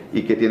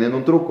 Y que tienen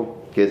un truco,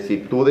 que si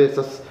tú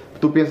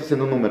piensas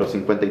en un número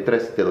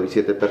 53, te doy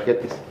 7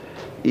 tarjetas.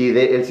 Y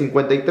el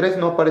 53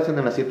 no aparecen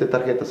en las 7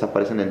 tarjetas,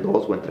 aparecen en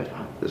 2 o en 3.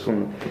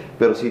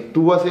 Pero si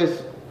tú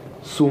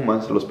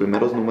sumas los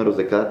primeros números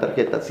de cada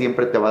tarjeta,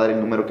 siempre te va a dar el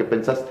número que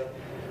pensaste.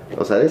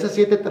 O sea, de esas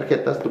 7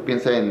 tarjetas, tú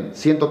piensas en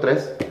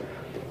 103.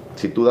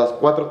 Si tú das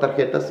 4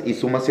 tarjetas y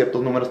sumas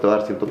ciertos números, te va a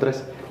dar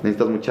 103.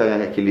 Necesitas mucha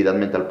agilidad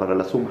mental para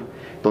la suma.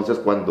 Entonces,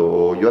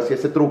 cuando yo hacía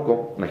ese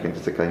truco, la gente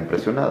se queda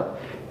impresionada.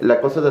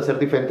 La cosa de hacer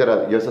diferente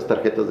era, yo esas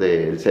tarjetas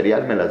del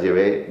cereal me las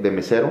llevé de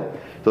mesero.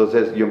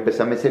 Entonces, yo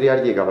empecé a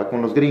meserear, llegaba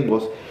con los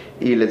gringos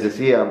y les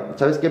decía,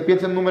 ¿sabes qué?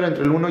 Piensa en un número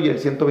entre el 1 y el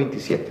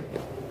 127.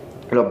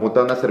 Lo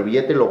apuntaba en una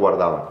servilleta y lo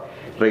guardaba.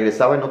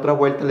 Regresaba en otra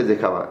vuelta, les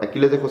dejaba, aquí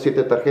les dejo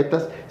 7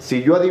 tarjetas,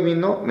 si yo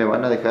adivino me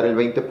van a dejar el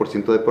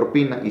 20% de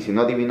propina, y si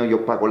no adivino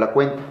yo pago la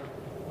cuenta.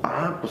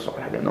 Ah, pues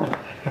órale, no.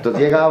 Entonces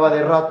llegaba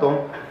de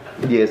rato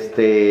y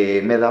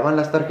me daban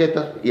las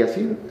tarjetas y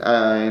así,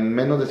 en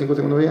menos de 5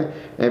 segundos veía,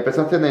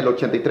 empezaste en el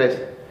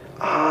 83.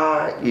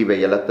 Y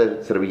veía la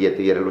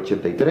servilleta y era el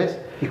 83.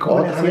 ¿Y cómo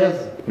le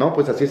hacías? No,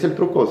 pues así es el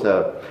truco, o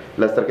sea,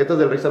 las tarjetas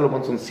del Rey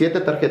Salomón son 7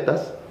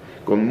 tarjetas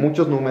con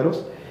muchos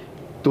números.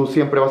 Tú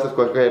siempre vas a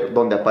escoger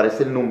donde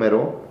aparece el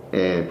número,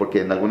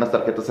 porque en algunas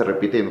tarjetas se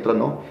repite y en otras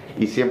no,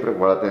 y siempre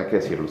voy a tener que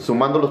decirlo.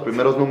 Sumando los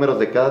primeros números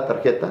de cada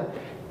tarjeta,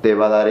 te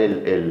va a dar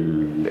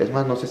es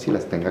más, no sé si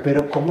las tenga aquí.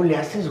 ¿Pero cómo le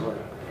haces, güey?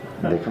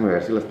 Déjame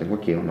ver si las tengo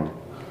aquí o no.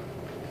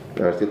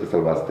 A ver si te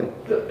salvaste.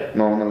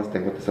 No, no las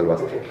tengo, te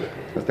salvaste.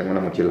 Las tengo en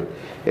la mochila.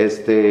 O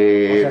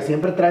sea,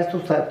 siempre traes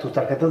tus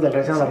tarjetas del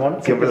Rey Salomón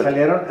que siempre te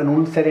salieron en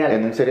un cereal.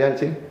 En un cereal,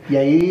 sí. Y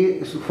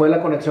ahí fue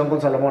la conexión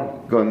con Salomón.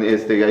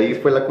 Ahí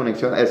fue la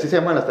conexión. Así se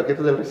llaman las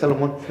tarjetas del Rey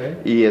Salomón.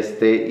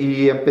 ¿Sí?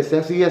 Y empecé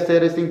así a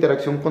hacer esta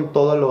interacción con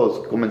todos los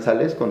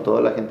comensales, con toda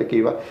la gente que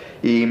iba.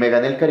 Y me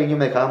gané el cariño y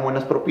me dejaban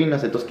buenas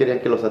propinas. Entonces querían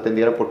que los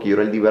atendiera porque yo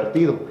era el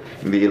divertido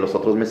y los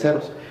otros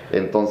meseros.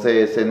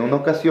 Entonces, en una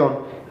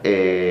ocasión,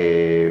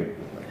 me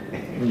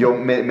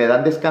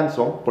dan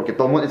descanso, porque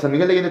en San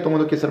Miguel de Allende todo el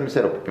mundo quiere ser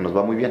mesero, porque nos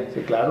va muy bien. Sí,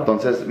 claro.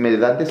 Entonces me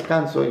dan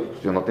descanso, y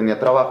pues, yo no tenía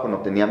trabajo, no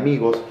tenía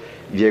amigos,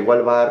 llego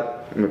al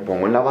bar, me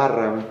pongo en la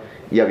barra,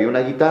 y había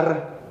una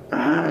guitarra,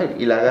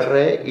 y la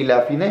agarré y la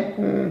afiné.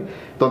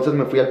 Entonces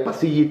me fui al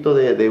pasillito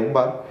de un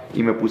bar,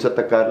 y me puse a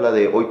tocar la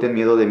de Hoy ten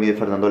miedo de mí, de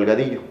Fernando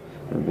Delgadillo.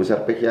 Me puse a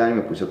arpegiar y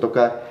me puse a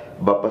tocar.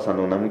 Va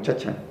pasando una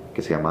muchacha,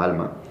 que se llama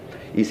Alma,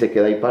 y se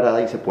queda ahí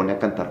parada y se pone a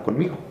cantar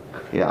conmigo.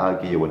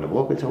 Que llevo en la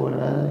boca, el sabor,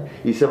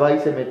 y se va y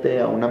se mete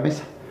a una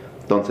mesa.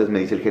 Entonces me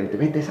dice el gerente,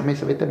 vete a esa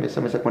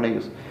mesa con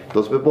ellos.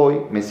 Entonces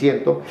voy, me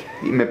siento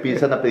y me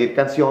empiezan a pedir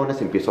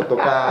canciones, empiezo a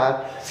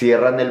tocar,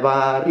 cierran el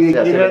bar. ¿Y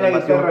de quién era la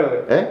guitarra,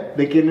 güey?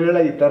 ¿De quién era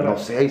la guitarra? No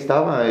sé, ahí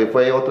estaba,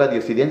 fue otra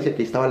diosidencia,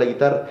 que ahí estaba la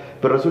guitarra.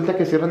 Pero resulta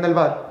que cierran el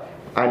bar,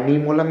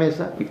 animo la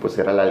mesa, y pues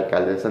era el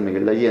alcalde de San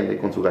Miguel de Allende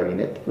con su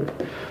gabinete.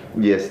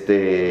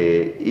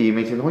 Y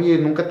me dicen, oye,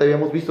 nunca te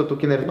habíamos visto, ¿tú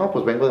quién eres? No,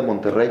 pues vengo de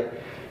Monterrey.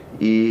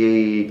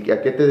 ¿Y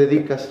a qué te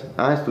dedicas?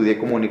 Estudié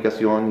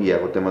comunicación y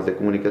hago temas de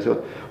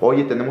comunicación.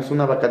 Oye, tenemos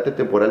una vacante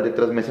temporal de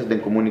 3 meses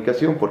de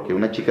comunicación porque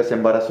una chica se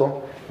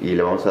embarazó y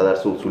le vamos a dar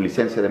su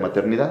licencia de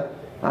maternidad.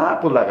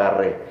 Pues la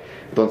agarré.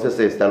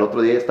 Entonces, al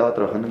otro día estaba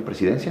trabajando en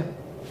Presidencia.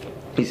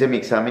 Hice mi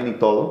examen y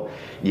todo,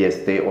 y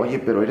oye,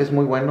 pero eres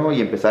muy bueno,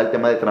 y empezaba el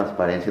tema de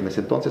transparencia en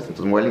ese entonces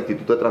me voy al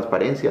Instituto de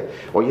Transparencia.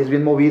 Oye, es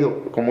bien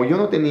movido. Como yo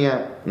no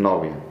tenía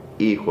novia,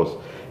 hijos,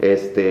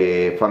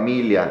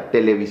 familia,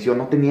 televisión,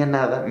 no tenía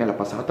nada, me la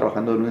pasaba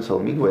trabajando de lunes a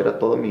domingo, era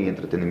todo mi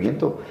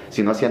entretenimiento.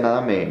 Si no hacía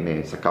nada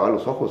me sacaba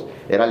los ojos,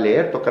 era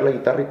leer, tocar la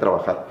guitarra y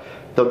trabajar.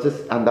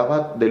 Entonces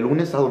andaba de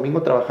lunes a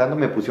domingo trabajando,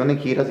 me pusieron en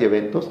giras y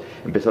eventos,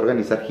 empecé a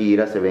organizar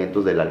giras,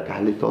 eventos del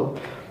alcalde y todo.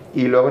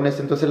 Y luego en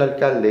ese entonces el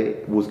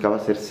alcalde buscaba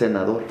ser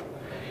senador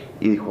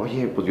y dijo,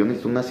 oye, pues yo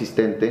necesito un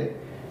asistente,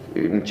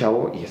 un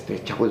chavo, y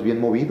este chavo es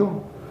bien movido.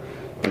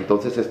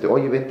 Entonces,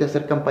 oye, vente a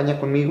hacer campaña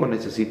conmigo,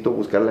 necesito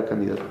buscar la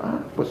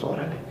candidatura. Pues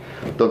órale.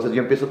 Entonces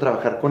yo empiezo a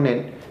trabajar con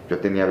él, yo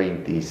tenía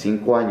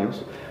 25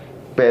 años,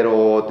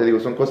 pero te digo,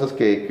 son cosas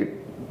que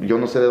yo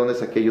no sé de dónde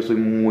saqué, yo soy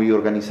muy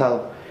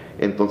organizado.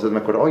 Entonces me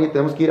acuerdo, oye,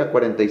 tenemos que ir a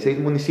 46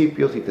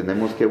 municipios y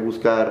tenemos que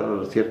buscar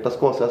ciertas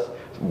cosas,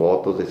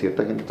 votos de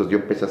cierta gente. Entonces yo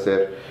empecé a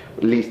hacer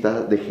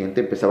listas de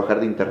gente, empecé a bajar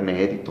de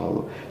internet y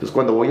todo. Entonces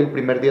cuando voy el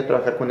primer día a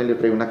trabajar con él, yo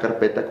traigo una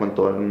carpeta con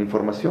toda la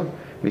información.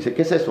 Me dice,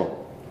 ¿qué es eso?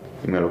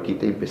 Y me lo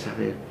quita y empecé a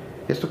ver,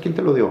 ¿esto quién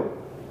te lo dio?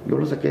 Yo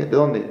lo saqué, ¿de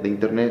dónde? De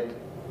internet.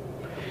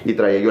 Y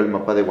traía yo el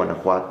mapa de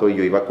Guanajuato y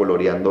yo iba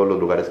coloreando los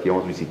lugares que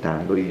íbamos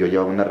visitando y yo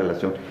llevaba una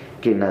relación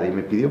que nadie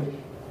me pidió.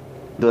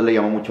 Entonces le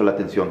llamó mucho la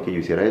atención que yo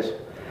hiciera eso.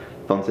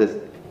 Entonces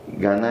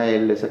gana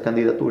él esa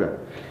candidatura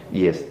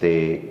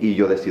y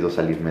yo decido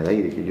salirme de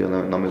ahí, dije yo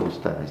no me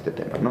gusta este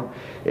tema, ¿no?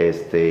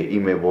 Y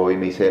me voy,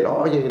 me dice,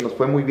 oye, nos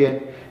fue muy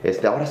bien,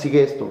 ahora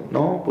sigue esto.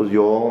 No, pues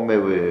yo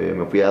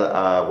me fui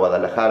a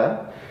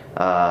Guadalajara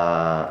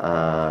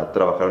a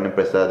trabajar en una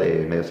empresa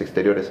de medios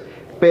exteriores.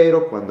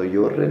 Pero cuando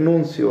yo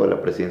renuncio a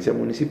la presidencia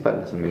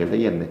municipal de San Miguel de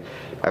Allende,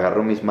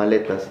 agarro mis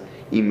maletas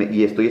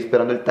y estoy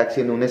esperando el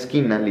taxi en una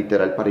esquina,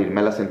 literal, para irme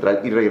a la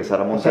central y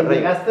regresar a Monterrey. O sea,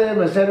 llegaste de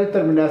mesero y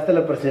terminaste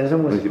la presidencia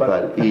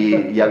municipal.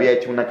 Y ya había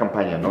hecho una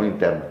campaña, ¿no?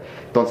 Interna.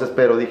 Entonces,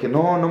 pero dije,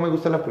 no me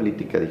gusta la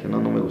política. Dije,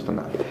 no me gusta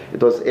nada.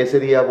 Entonces, ese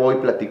día voy,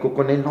 platico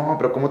con él. No,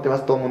 pero ¿cómo te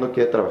vas? Todo el mundo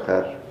quiere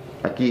trabajar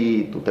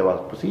aquí, tú te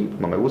vas. Pues sí,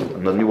 no me gusta,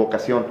 no es mi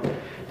vocación.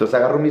 Entonces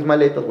agarro mis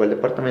maletas, voy al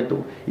departamento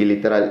y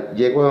literal,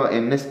 llego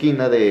en una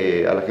esquina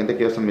a la gente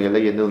que iba a San Miguel de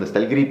Allende, donde está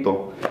el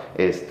Grito,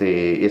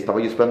 y estaba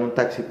yo esperando un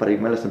taxi para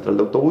irme a la central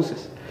de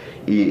autobuses.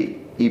 Y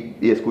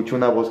escucho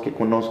una voz que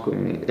conozco,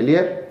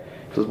 Elhier.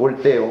 Entonces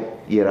volteo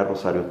y era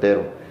Rosario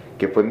Otero,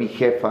 que fue mi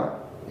jefa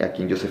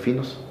aquí en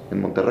Josefinos,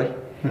 en Monterrey.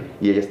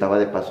 Y ella estaba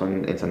de paso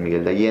en San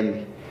Miguel de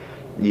Allende.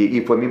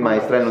 Y fue mi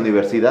maestra en la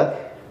universidad.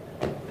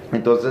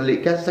 Entonces le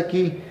dije, ¿qué haces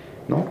aquí?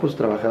 No, pues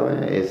trabajaba,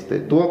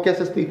 ¿tú qué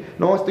haces?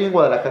 No, estoy en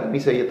Guadalajara, me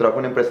dice, trabajo en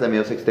una empresa de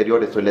medios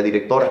exteriores, soy la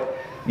directora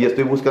y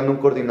estoy buscando un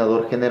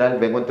coordinador general,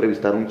 vengo a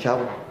entrevistar a un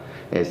chavo,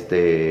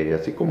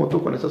 así como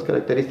tú, con esas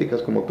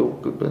características como tú.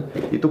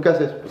 ¿Y tú qué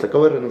haces? Pues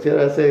acabo de renunciar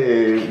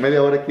hace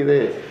media hora aquí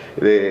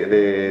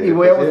y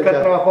voy a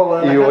buscar trabajo a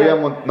Guadalajara. Y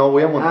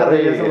voy a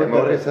Monterrey,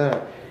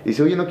 y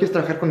dice, oye, ¿no quieres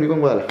trabajar conmigo en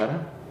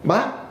Guadalajara?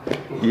 Va.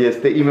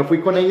 Y me fui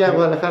con ella a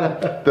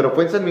Guadalajara, pero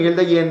fue en San Miguel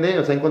de Allende,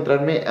 o sea,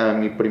 encontrarme a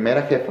mi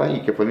primera jefa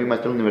y que fue mi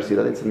maestra en la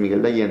universidad en San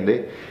Miguel de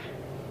Allende,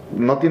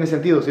 no tiene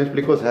sentido, ¿sí me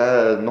explico? O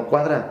sea, no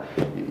cuadra.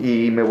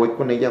 Y me voy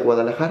con ella a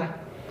Guadalajara.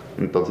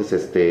 Entonces,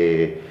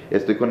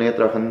 estoy con ella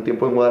trabajando un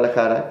tiempo en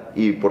Guadalajara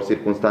y por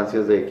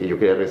circunstancias de que yo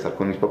quería regresar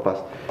con mis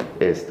papás.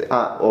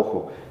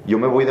 Ojo, yo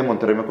me voy de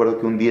Monterrey, me acuerdo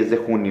que un 10 de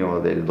junio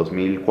del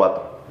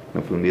 2004,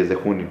 me fui un 10 de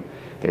junio.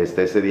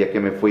 Ese día que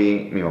me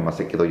fui, mi mamá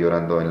se quedó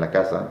llorando en la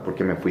casa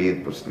porque me fui,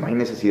 pues no hay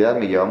necesidad,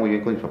 me llevaba muy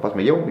bien con mis papás,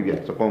 me llevo muy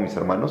bien, son como mis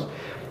hermanos.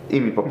 Y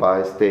mi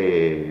papá,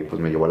 pues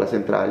me llevó a la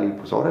central y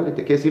pues órale,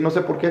 te quieres ir, no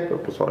sé por qué,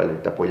 pero pues órale,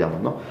 te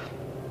apoyamos, ¿no?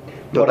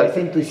 Por esa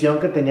intuición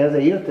que tenías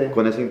de irte.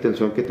 Con esa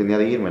intención que tenía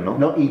de irme, ¿no?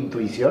 No,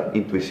 intuición.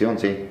 Intuición,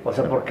 sí. O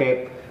sea,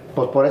 porque,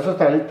 pues por eso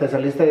te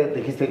saliste,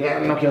 dijiste,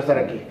 no quiero estar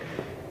aquí.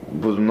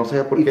 Pues no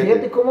sé por qué. Y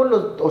fíjate cómo,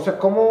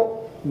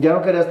 cómo ya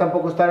no querías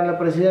tampoco estar en la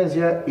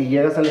presidencia y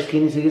llegas a la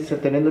esquina y sigues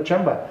teniendo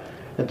chamba.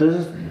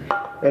 Entonces,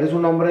 eres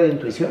un hombre de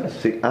intuiciones.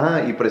 Sí,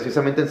 y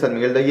precisamente en San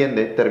Miguel de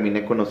Allende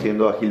terminé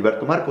conociendo a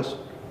Gilberto Marcos.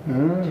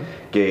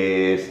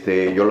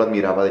 Que yo lo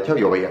admiraba, de hecho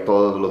yo veía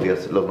todos los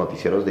días los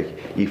noticieros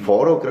y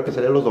Foro, creo que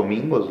salía los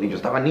domingos, y yo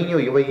estaba niño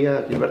y yo veía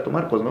a Gilberto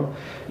Marcos, ¿no?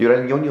 Yo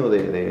era el ñoño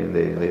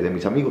de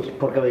mis amigos.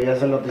 Porque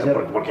veías el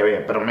noticiero. Porque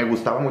veía, pero me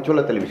gustaba mucho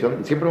la televisión,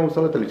 siempre me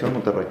gustó la televisión de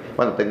Monterrey.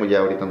 Bueno, tengo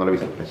ya ahorita no la he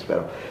visto, pues,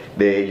 pero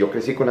yo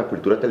crecí con la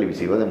cultura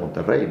televisiva de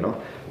Monterrey, ¿no?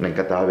 Me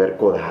encantaba ver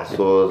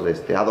codazos,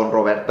 a Don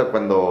Roberto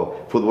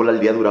cuando Fútbol al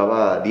Día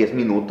duraba 10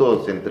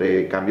 minutos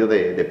entre cambio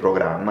de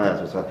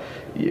programas, o sea,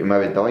 y me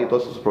aventaba ahí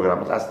todos esos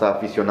programas, hasta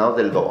Aficionados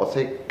del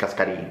 12,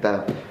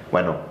 Cascarita,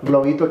 bueno.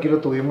 Globito, aquí lo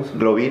tuvimos.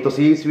 Globito,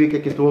 sí, vi que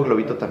aquí estuvo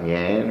Globito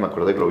también, me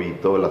acuerdo de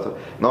Globito.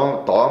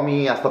 No,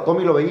 Tommy, hasta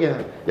Tommy lo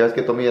veía. Ya ves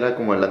que Tommy era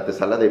como la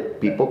antesala de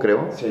Pipo,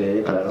 creo.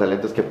 Sí, claro. Antes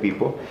antes que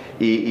Pipo.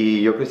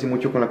 Y yo crecí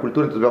mucho con la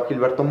cultura, entonces veo a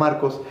Gilberto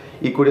Marcos.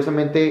 Y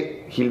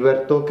curiosamente,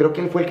 Gilberto, creo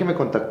que él fue el que me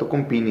contactó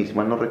con Pini, si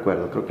mal no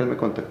recuerdo. Creo que él me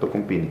contactó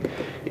con Pini.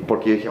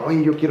 Porque dije,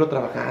 oye, yo quiero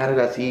trabajar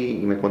así.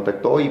 Y me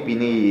contactó y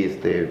Pini,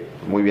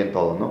 muy bien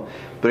todo, ¿no?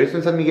 Pero yo estoy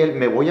en San Miguel,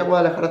 me voy a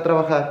Guadalajara a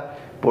trabajar.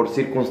 Por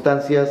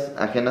circunstancias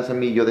ajenas a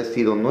mí, yo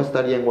decido no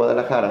estar ya en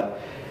Guadalajara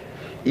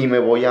y me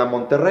voy a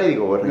Monterrey.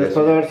 Digo,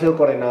 después de haber sido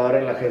coordinador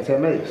en la agencia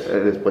de medios.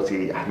 Después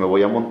sí, me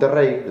voy a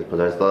Monterrey, después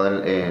de haber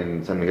estado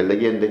en San Miguel de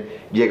Allende.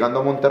 Llegando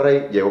a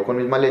Monterrey, llego con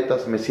mis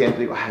maletas, me siento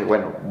y digo,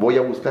 bueno, voy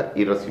a buscar,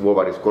 y recibo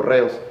varios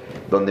correos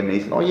donde me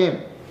dicen, oye,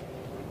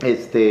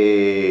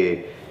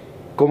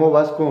 ¿cómo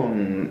vas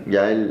con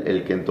ya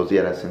el que entonces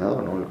ya era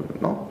senador?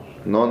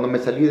 No me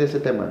salí de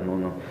ese tema,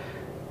 no.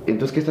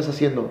 Entonces, ¿qué estás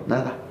haciendo?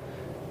 Nada.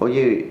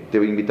 Oye, te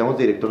invitamos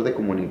director de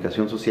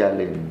comunicación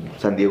social en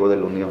San Diego de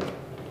la Unión,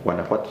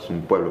 Guanajuato, es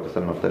un pueblo que está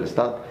al norte del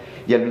estado.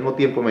 Y al mismo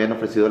tiempo me habían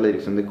ofrecido la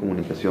dirección de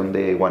comunicación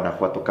de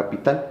Guanajuato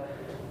Capital.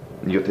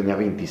 Yo tenía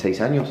 26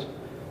 años.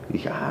 Y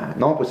dije,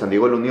 no, pues San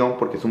Diego de la Unión,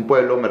 porque es un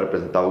pueblo, me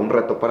representaba un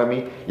reto para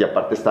mí. Y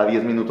aparte está a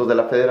 10 minutos de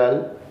la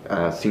Federal,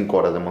 a 5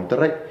 horas de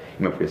Monterrey.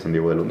 Y me fui a San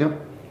Diego de la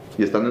Unión.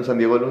 Y estando en San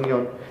Diego de la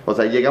Unión, o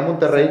sea, llegué a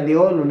Monterrey. San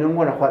Diego de la Unión,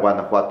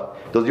 Guanajuato.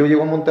 Entonces yo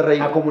llego a Monterrey.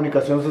 A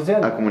comunicación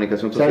social. A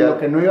comunicación social. O sea, lo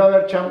que no iba a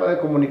haber chamba de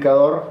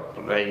comunicador,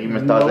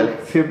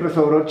 siempre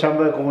sobró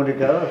chamba de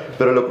comunicador.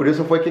 Pero lo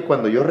curioso fue que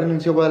cuando yo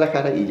renuncio a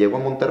Guadalajara y llego a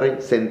Monterrey,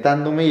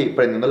 sentándome y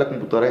prendiendo la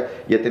computadora,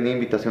 ya tenía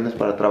invitaciones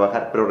para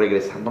trabajar, pero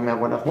regresándome a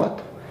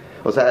Guanajuato.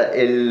 O sea,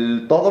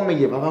 todo me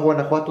llevaba a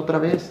Guanajuato otra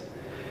vez.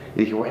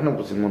 Y dije, bueno,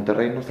 pues en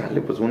Monterrey no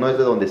sale, pues uno es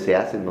de donde se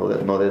hace, no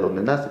de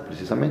donde nace,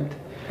 precisamente.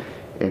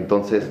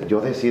 Entonces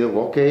yo decido,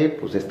 ok,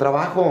 pues es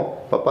trabajo,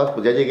 papás,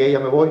 pues ya llegué, ya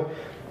me voy.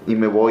 Y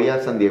me voy a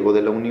San Diego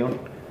de la Unión.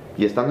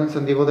 Y estando en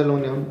San Diego de la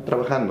Unión,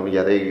 trabajando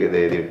ya de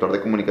director de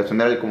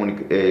comunicación, era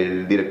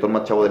el director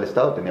más chavo del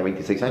estado, tenía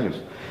 26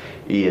 años.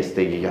 Y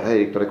ya de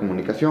director de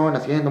comunicación,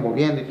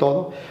 moviendo y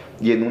todo.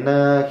 Y en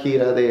una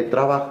gira de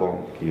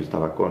trabajo, que yo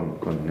estaba con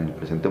el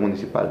presidente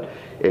municipal,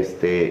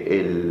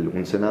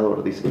 un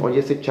senador dice, oye,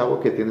 ese chavo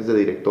que tienes de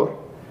director,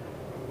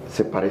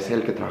 se parece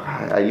al que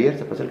trabaja, a Elhier,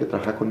 se parece al que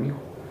trabaja conmigo.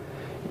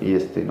 Y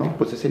no,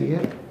 pues es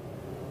Elhier.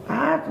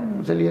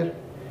 ¿Cómo es Elhier?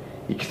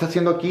 ¿Y qué está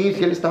haciendo aquí?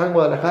 Si él estaba en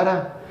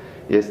Guadalajara.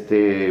 Pues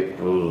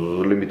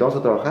lo invitamos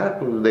a trabajar,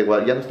 pues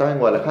ya no estaba en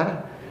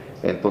Guadalajara.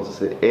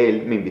 Entonces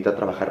él me invita a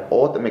trabajar,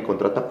 me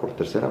contrata por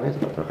tercera vez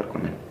para trabajar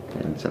con él,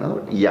 el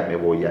senador, y ya me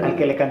voy al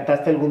que le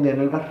cantaste algún día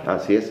en el bar.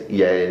 Así es, y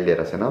ya él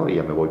era senador y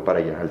ya me voy para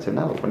allá al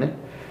Senado con él.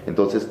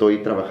 Entonces estoy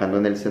trabajando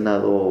en el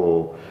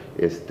Senado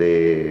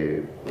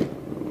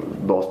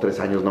 2, 3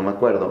 años, no me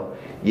acuerdo,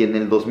 y en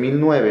el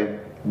 2009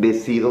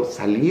 decido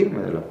salirme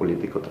de la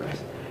política otra vez.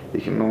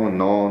 Dije,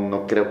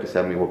 no creo que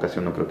sea mi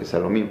vocación, no creo que sea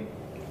lo mío.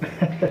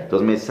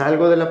 Entonces me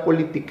salgo de la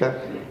política,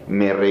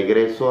 me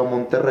regreso a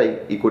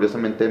Monterrey, y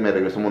curiosamente me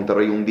regreso a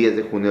Monterrey un 10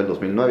 de junio del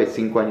 2009,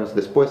 5 años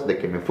después de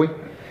que me fui.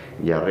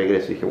 Ya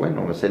regreso y dije,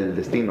 bueno, es el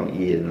destino,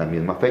 y en la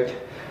misma fecha.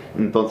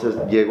 Entonces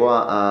llego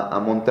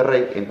a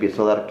Monterrey,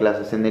 empiezo a dar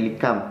clases en el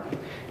ICAM.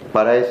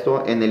 Para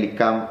esto, en el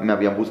ICAM me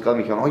habían buscado,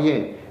 me dijeron,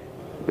 oye,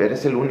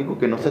 eres el único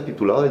que no se ha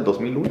titulado del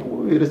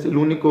 2001, eres el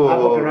único...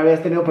 porque no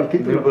habías tenido para el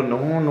título.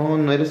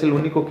 No eres el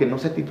único que no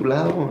se ha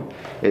titulado,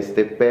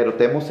 pero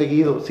te hemos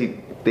seguido. Si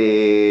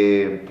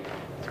te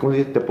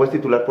puedes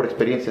titular por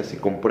experiencia, si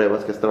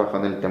compruebas que has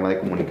trabajado en el tema de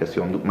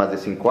comunicación más de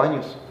 5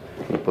 años.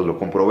 Y pues lo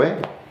comprobé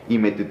y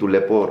me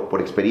titulé por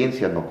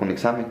experiencia, no con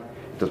examen.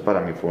 Entonces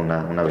para mí fue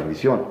una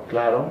bendición.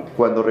 Claro.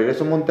 Cuando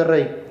regreso a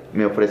Monterrey,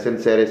 me ofrecen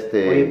ser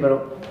Oye,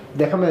 pero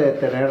déjame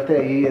detenerte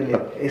ahí, Elhier.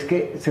 Es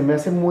que se me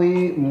hace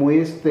muy,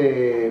 muy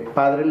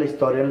padre la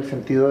historia en el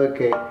sentido de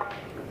que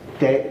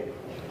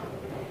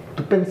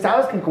tú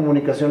pensabas que en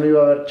comunicación no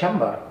iba a haber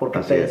chamba, porque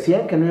Así te es.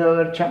 decían que no iba a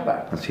haber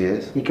chamba. Así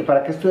es. Y que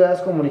para qué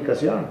estudiabas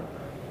comunicación.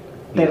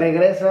 Te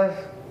regresas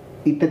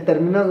y te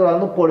terminas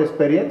graduando por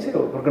experiencia,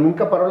 porque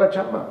nunca paró la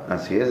chamba.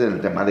 Así es, en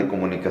el tema de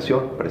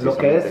comunicación,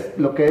 precisamente.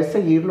 Lo que es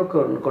seguir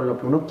con lo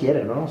que uno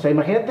quiere, ¿no? O sea,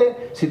 imagínate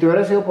si te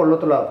hubieras ido por el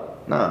otro lado.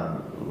 No.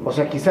 O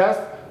sea, quizás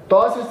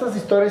todas estas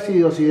historias y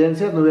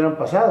disidencias no hubieran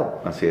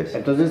pasado. Así es.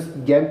 Entonces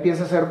ya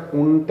empieza a ser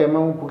un tema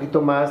un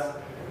poquito más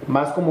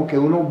como que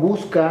uno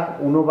busca,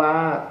 uno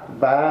va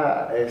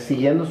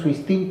siguiendo su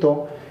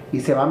instinto y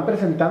se van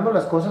presentando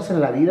las cosas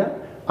en la vida,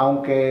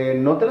 aunque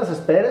no te las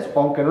esperes o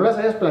aunque no las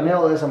hayas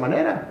planeado de esa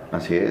manera.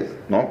 Así es,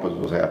 no, pues,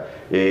 o sea,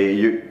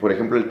 yo, por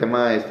ejemplo, el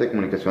tema de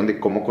comunicación, de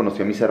cómo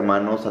conocí a mis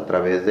hermanos a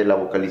través de la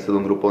vocalista de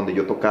un grupo donde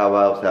yo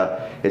tocaba, o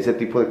sea, ese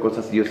tipo de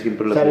cosas yo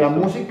siempre las he la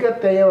visto. música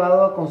te ha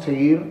llevado a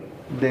conseguir,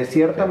 de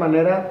cierta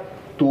manera,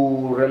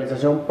 tu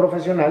realización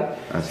profesional.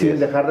 Así sin es.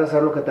 dejar de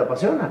hacer lo que te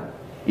apasiona.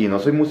 Y no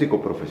soy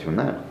músico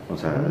profesional, o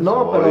sea,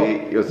 No,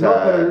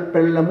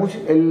 pero la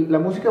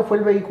música fue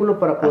el vehículo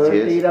para Así poder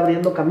es. ir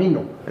abriendo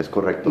camino. Es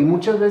correcto. Y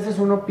muchas veces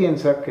uno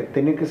piensa que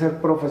tiene que ser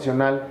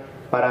profesional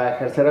para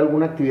ejercer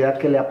alguna actividad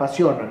que le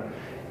apasiona.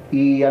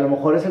 Y a lo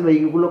mejor es el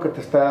vehículo que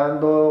te está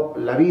dando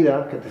la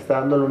vida, que te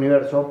está dando el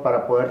universo,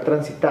 para poder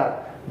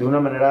transitar de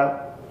una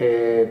manera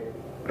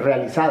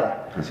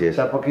realizada. Así es. O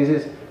sea, porque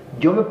dices,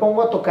 yo me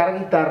pongo a tocar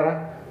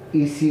guitarra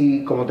y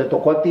si, como te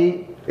tocó a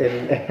ti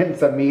en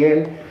San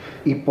Miguel,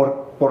 y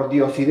por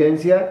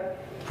diosidencia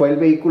fue el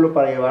vehículo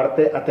para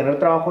llevarte a tener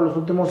trabajo los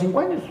últimos 5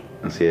 años.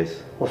 Así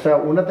es. O sea,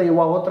 una te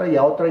llevó a otra y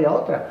a otra y a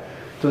otra.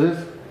 Entonces,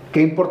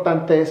 qué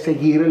importante es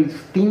seguir el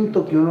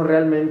instinto que uno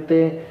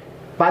realmente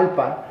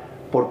palpa,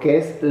 porque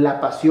es la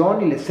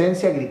pasión y la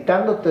esencia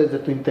gritándote desde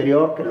tu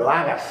interior que lo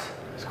hagas.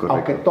 Es correcto.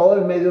 Aunque todo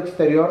el medio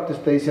exterior te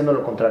esté diciendo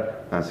lo contrario.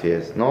 Así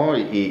es, ¿no?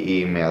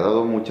 Y me ha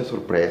dado muchas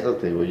sorpresas,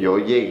 te digo, yo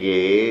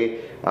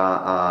llegué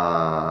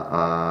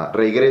a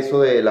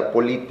regreso de la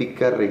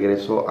política,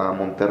 regreso a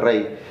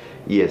Monterrey,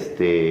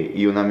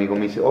 y un amigo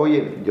me dice,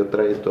 oye, yo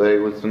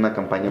traigo una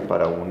campaña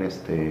para un yo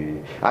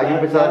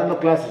empecé dando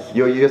clases.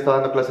 Yo estaba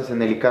dando clases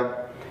en el ICAM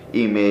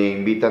y me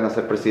invitan a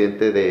ser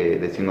presidente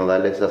de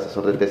sinodales,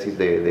 asesor de tesis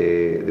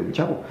de un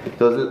chavo.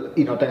 Entonces,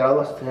 y no te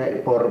graduaste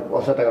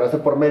te graduaste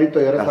por mérito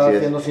y ahora estabas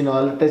haciendo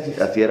sinodal de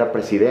tesis. Así era,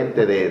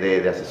 presidente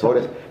de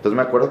asesores. Entonces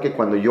me acuerdo que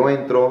cuando yo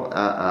entro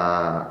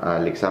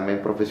al examen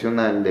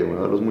profesional de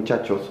uno de los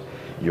muchachos,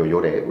 yo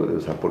lloré, o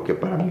sea, porque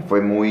para mí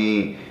fue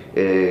muy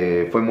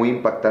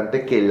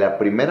impactante que la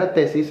primera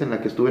tesis en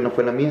la que estuve no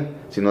fue la mía,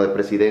 sino de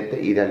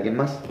presidente y de alguien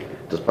más.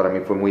 Entonces para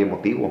mí fue muy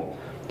emotivo.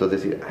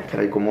 Entonces decir, ay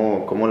caray,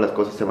 cómo las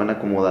cosas se van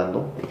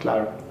acomodando.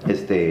 Claro.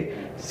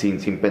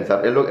 Sin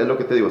pensar, es lo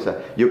que te digo, o sea,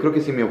 yo creo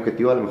que si mi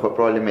objetivo a lo mejor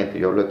probablemente,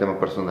 yo hablo de tema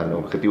personal, el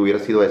objetivo hubiera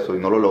sido eso y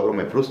no lo logro,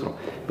 me frustro,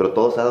 pero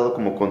todo se ha dado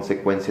como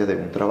consecuencia de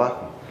un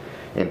trabajo.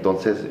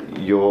 Entonces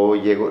yo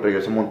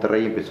regreso a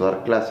Monterrey y empiezo a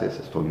dar clases,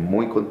 estoy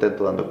muy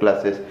contento dando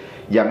clases,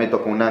 ya me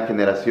tocó una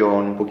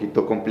generación un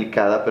poquito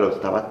complicada, pero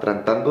estaba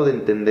tratando de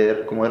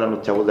entender cómo eran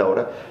los chavos de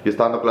ahora. Yo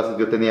estaba dando clases,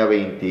 yo tenía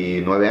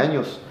 29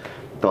 años,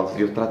 entonces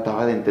yo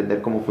trataba de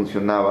entender cómo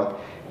funcionaba,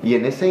 y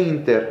en ese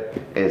inter,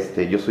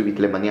 yo soy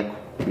bitlemaníaco.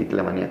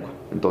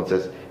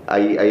 Entonces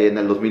ahí en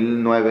el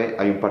 2009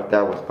 hay un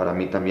parteaguas para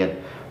mí también.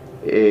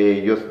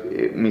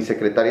 Mi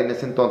secretaria en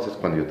ese entonces,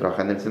 cuando yo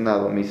trabajaba en el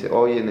Senado, me dice,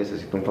 oye,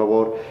 necesito un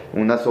favor,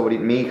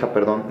 mi hija,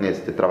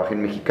 trabaja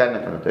en Mexicana,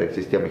 cuando todavía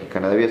existía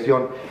Mexicana de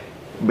Aviación,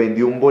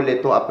 vendió un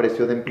boleto a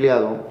precio de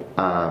empleado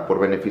por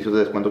beneficios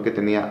de descuento que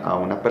tenía a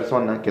una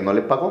persona que no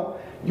le pagó,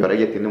 y ahora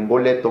ella tiene un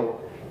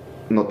boleto,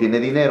 no tiene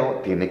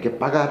dinero, tiene que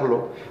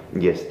pagarlo,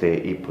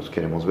 y pues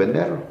queremos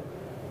venderlo.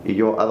 Y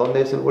yo, ¿a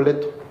dónde es el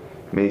boleto?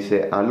 Me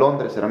dice, a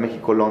Londres, era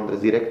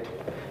México-Londres directo.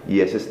 Y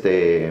es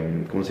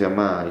 ¿cómo se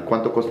llama? ¿Y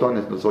cuánto costó?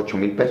 Los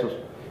 8,000 pesos.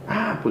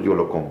 Ah, pues yo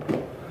lo compro.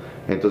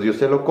 Entonces yo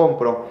se lo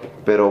compro,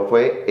 pero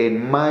fue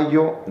en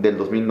mayo del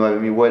 2009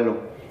 mi vuelo.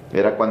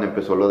 Era cuando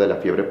empezó lo de la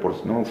fiebre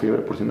porcina,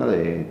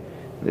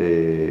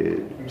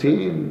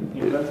 sí,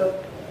 ¿Influenza?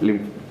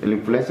 La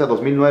influenza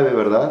 2009,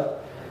 ¿verdad?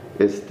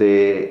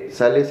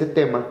 Sale ese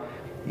tema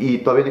y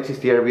todavía no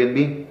existía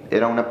Airbnb.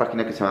 Era una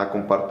página que se llama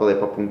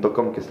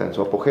compartodepa.com, que está en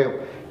su apogeo.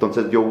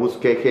 Entonces yo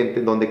busqué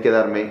gente donde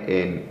quedarme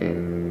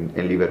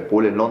en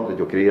Liverpool, en Londres.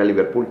 Yo quería ir a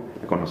Liverpool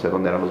a conocer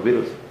dónde eran los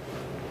virus.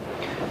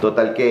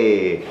 Total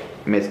que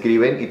me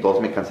escriben y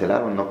todos me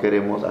cancelaron. No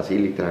queremos, así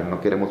literal,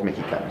 no queremos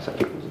mexicanos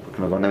aquí, pues,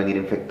 porque nos van a venir a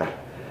infectar.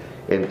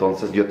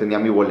 Entonces yo tenía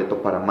mi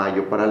boleto para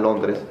mayo para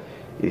Londres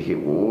y dije,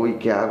 uy,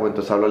 ¿qué hago?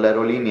 Entonces hablo a la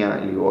aerolínea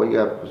y le digo,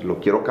 oiga, pues lo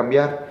quiero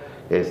cambiar.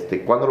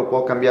 ¿Cuándo lo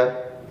puedo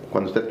cambiar?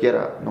 Cuando usted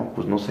quiera. No,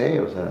 pues no sé,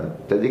 o sea,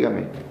 usted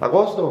dígame.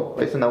 Agosto,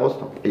 es en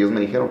agosto. Ellos me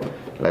dijeron,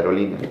 la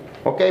aerolínea.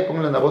 Ok,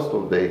 pónganlo en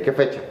agosto. ¿De qué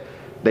fecha?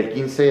 Del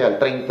 15 al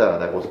 30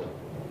 de agosto.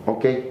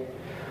 Ok.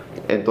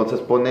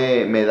 Entonces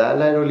me da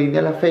la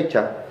aerolínea la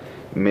fecha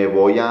me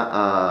voy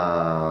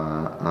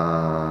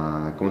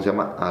 ¿cómo se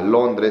llama? A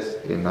Londres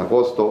en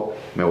agosto,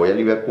 me voy a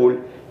Liverpool.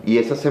 Y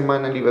esa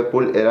semana en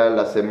Liverpool era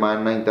la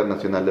Semana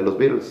Internacional de los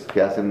Beatles,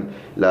 que hacen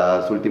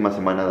las últimas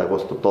semanas de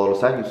agosto todos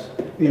los años.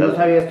 ¿Y no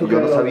sabías tú? Yo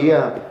no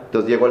sabía.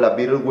 Entonces llego a la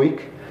Beatles Week,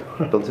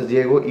 entonces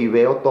llego y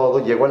veo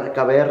todo, llego a la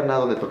caverna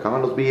donde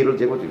tocaban los Beatles,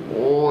 llego y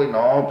digo, uy,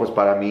 no, pues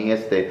para mí,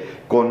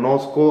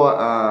 conozco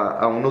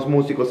a unos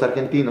músicos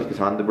argentinos que se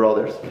llaman The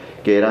Brothers,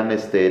 que eran,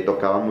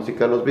 tocaban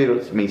música de los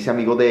Beatles, me hice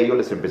amigo de ellos,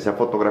 les empecé a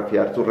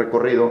fotografiar su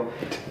recorrido,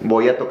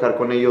 voy a tocar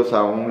con ellos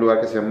a un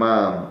lugar que se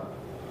llama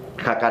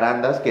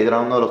Jacarandas, que era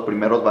uno de los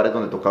primeros bares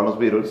donde tocaban los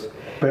Beatles.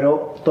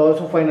 Pero todo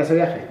eso fue en ese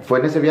viaje. Fue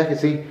en ese viaje,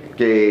 sí,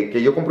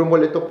 que yo compré un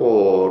boleto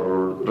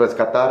por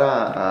rescatar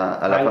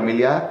a la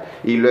familia,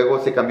 y luego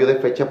se cambió de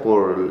fecha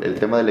por el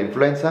tema de la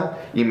influenza,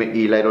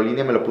 y la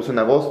aerolínea me lo puso en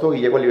agosto,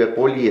 y llego a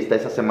Liverpool y está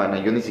esa semana.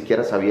 Yo ni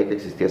siquiera sabía que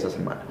existía esa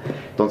semana.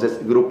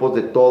 Entonces grupos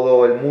de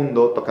todo el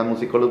mundo tocan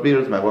música de los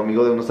Beatles, me hago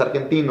amigo de unos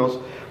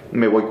argentinos,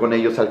 me voy con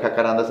ellos al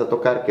Jacarandas a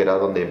tocar, que era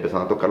donde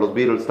empezaron a tocar los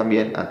Beatles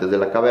también, antes de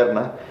la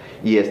caverna.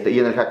 Y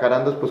en el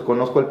Jacarandas pues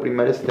conozco al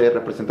primer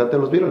representante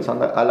de los Beatles,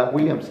 Alan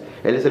Williams.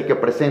 Él es el que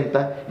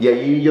presenta, y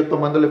ahí yo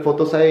tomándole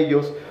fotos a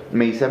ellos,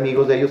 me hice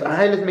amigos de ellos.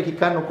 Él es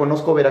mexicano,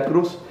 conozco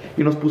Veracruz,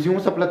 y nos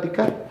pusimos a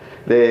platicar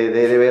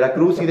de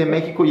Veracruz y de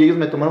México, y ellos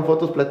me tomaron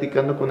fotos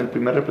platicando con el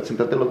primer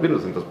representante de los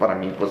Beatles. Entonces para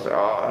mí pues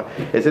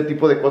ese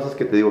tipo de cosas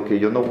que te digo que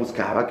yo no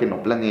buscaba, que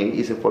no planeé,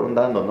 y se fueron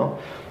dando, ¿no?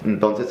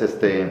 Entonces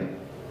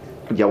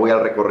ya voy al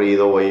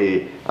recorrido,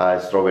 voy a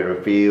Strawberry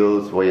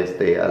Fields, voy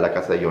a la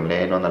casa de John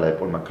Lennon, a la de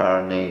Paul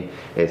McCartney.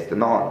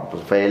 No,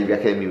 pues fue el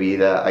viaje de mi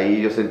vida.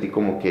 Ahí yo sentí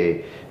como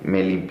que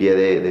me limpié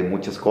de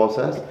muchas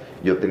cosas.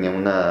 Yo tenía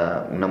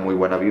una muy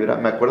buena vibra.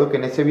 Me acuerdo que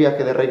en ese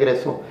viaje de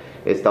regreso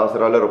estaba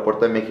cerrado el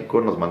aeropuerto de México,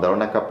 nos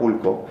mandaron a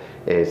Acapulco.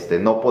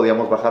 No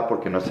podíamos bajar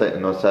porque no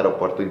es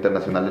aeropuerto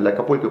internacional de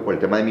Acapulco, y por el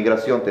tema de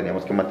migración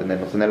teníamos que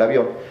mantenernos en el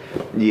avión.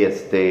 Y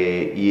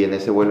en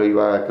ese vuelo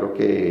iba, creo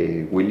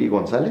que Willy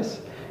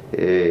González,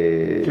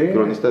 sí,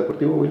 cronista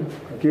deportivo, Will.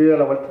 Aquí vive a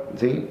la vuelta.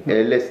 Sí,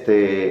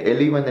 él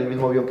iba en el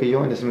mismo avión que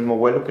yo, en ese mismo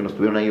vuelo, que nos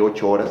tuvieron ahí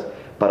 8 horas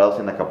parados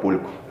en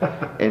Acapulco.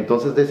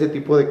 Entonces, de ese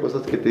tipo de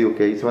cosas que te digo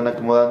que ahí se van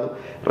acomodando,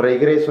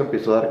 regreso,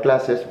 empiezo a dar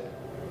clases,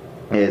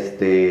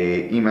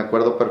 y me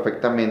acuerdo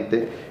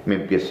perfectamente, me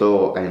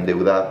empiezo a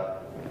endeudar,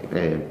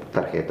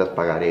 tarjetas,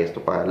 pagar esto,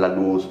 pagar la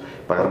luz,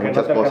 pagar porque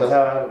muchas no cosas,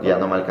 alcanzaba, ya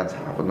no me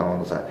alcanzaba, pues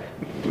no, o sea,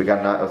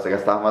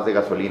 gastaba más de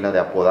gasolina de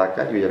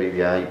Apodaca, yo ya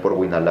vivía ahí por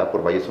Huinalá,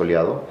 por Valle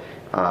Soleado,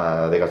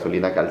 de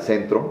gasolina acá al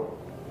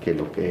centro, que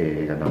lo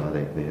que ganaba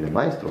de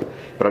maestro.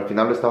 Pero al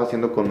final lo estaba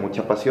haciendo con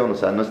mucha pasión, o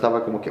sea, no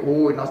estaba como que,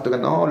 uy,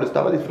 no, lo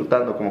estaba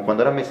disfrutando, como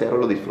cuando era mesero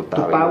lo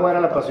disfrutaba. Tu pago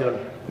era la pasión.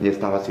 Y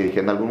estaba así,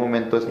 dije, en algún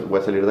momento voy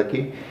a salir de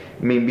aquí.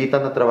 Me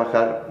invitan a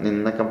trabajar en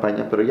una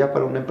campaña, pero ya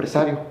para un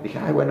empresario. Dije,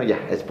 bueno, ya,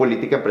 es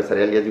política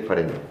empresarial, ya es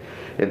diferente.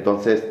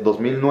 Entonces,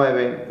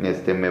 2009,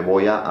 me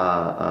voy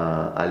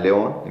a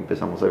León,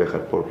 empezamos a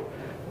viajar por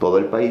todo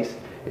el país.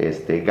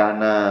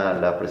 Gana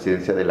la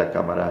presidencia de la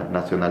Cámara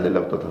Nacional del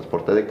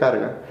Autotransporte de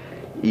Carga,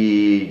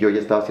 y yo ya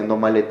estaba haciendo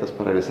maletas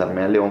para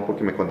regresarme a León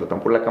porque me contratan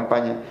por la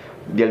campaña,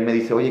 y él me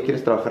dice, oye,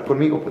 ¿quieres trabajar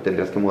conmigo? Pues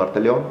tendrías que mudarte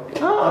a León.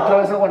 ¿Otra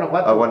vez a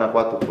Guanajuato? A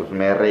Guanajuato, pues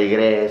me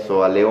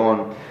regreso a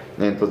León.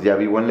 Entonces ya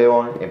vivo en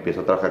León,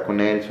 empiezo a trabajar con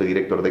él, soy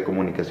director de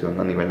comunicación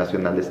a nivel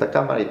nacional de esta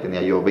cámara, y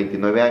tenía yo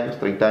 29 años,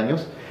 30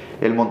 años.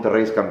 El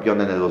Monterrey es campeón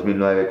en el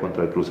 2009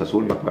 contra el Cruz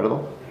Azul, me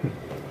acuerdo.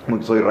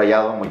 Soy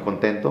rayado, muy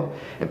contento.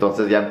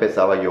 Entonces ya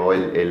empezaba yo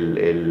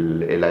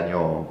el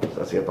año, pues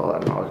hacía todo,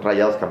 ¿no?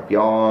 Rayados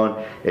campeón,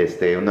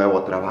 un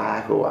nuevo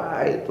trabajo,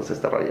 entonces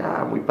está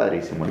rayado, muy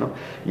padrísimo, ¿no?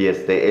 Y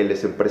él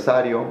es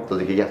empresario,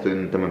 entonces dije, ya estoy en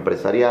un tema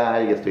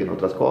empresarial, ya estoy en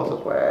otras cosas,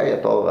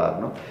 ya todo da,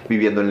 ¿no?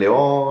 Viviendo en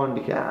León,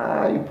 dije,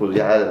 pues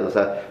ya, o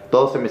sea,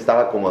 todo se me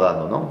estaba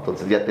acomodando, ¿no?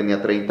 Entonces ya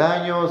tenía 30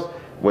 años,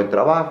 buen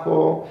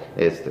trabajo,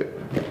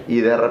 y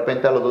de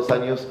repente a los 2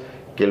 años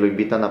que lo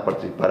invitan a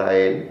participar a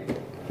él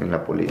en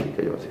la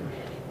política, yo así.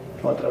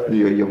 Otra vez.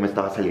 Yo me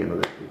estaba saliendo de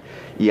aquí.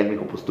 Y él me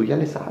dijo, pues tú ya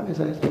le sabes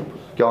a esto,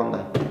 pues ¿qué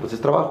onda? Pues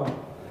es trabajo.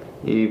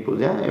 Y pues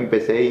ya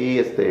empecé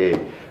ahí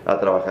a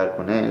trabajar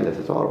con él, de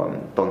asesor.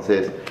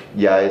 Entonces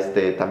ya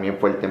también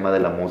fue el tema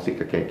de la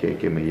música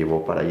que me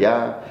llevó para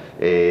allá.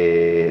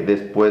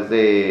 Después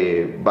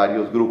de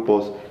varios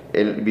grupos,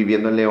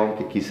 viviendo en León,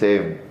 que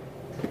quise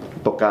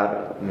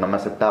tocar, no me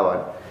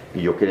aceptaban.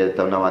 Y yo quería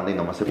estar en una banda y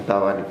no me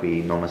aceptaban, y fui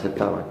y no me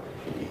aceptaban.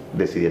 Y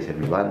decidí hacer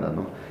mi banda,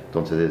 ¿no?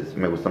 Entonces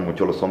me gustan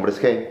mucho los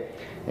hombres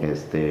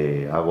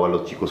G, hago a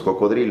los chicos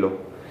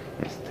Cocodrilo.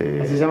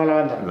 ¿Así se llama la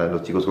banda?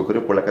 Los chicos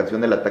Cocodrilo, por la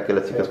canción del ataque de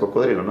las chicas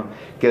Cocodrilo, ¿no?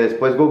 Que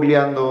después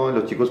googleando,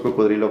 los chicos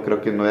Cocodrilo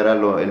creo que no era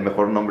el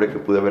mejor nombre que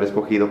pude haber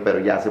escogido, pero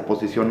ya se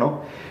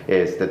posicionó.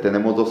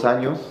 Tenemos 2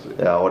 años,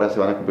 ahora se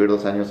van a cumplir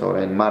 2 años,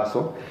 ahora en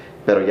marzo.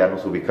 Pero ya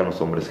nos ubican los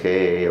hombres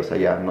G, o sea,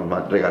 ya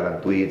nos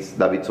regalan tweets,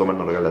 David Sommer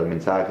nos regala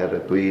mensajes,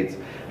 retweets,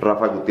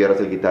 Rafa Gutiérrez,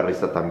 el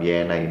guitarrista,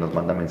 también ahí nos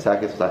manda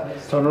mensajes, o sea...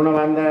 Son una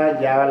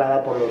banda ya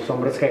avalada por los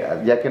hombres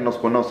G. Ya que nos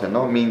conocen,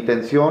 ¿no? Mi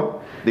intención,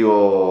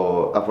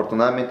 digo,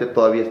 afortunadamente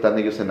todavía están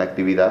ellos en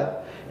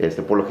actividad,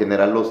 Por lo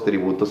general los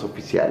tributos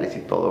oficiales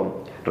y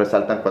todo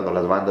resaltan cuando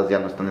las bandas ya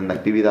no están en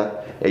actividad,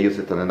 ellos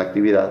están en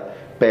actividad,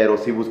 pero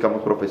sí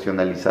buscamos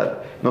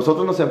profesionalizar.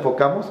 Nosotros nos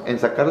enfocamos en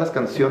sacar las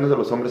canciones de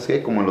los hombres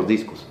G como en los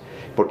discos,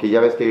 porque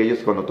ya ves que ellos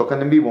cuando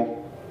tocan en vivo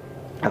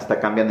hasta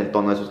cambian el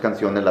tono de sus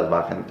canciones, las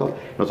bajan y todo.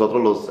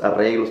 Nosotros los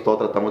arreglos, todo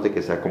tratamos de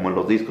que sea como en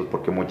los discos,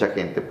 porque mucha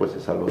gente pues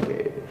es a lo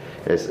que,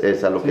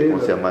 es a lo que,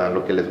 ¿cómo se llama?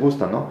 Lo que les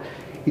gusta, ¿no?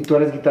 Y tú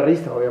eres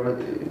guitarrista,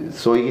 obviamente.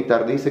 Soy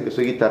guitarrista, que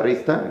soy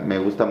guitarrista, me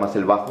gusta más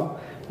el bajo,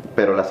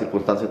 pero la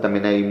circunstancia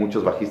también hay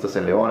muchos bajistas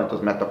en León,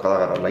 entonces me ha tocado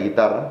agarrar la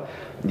guitarra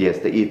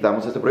y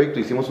damos este proyecto.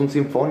 Hicimos un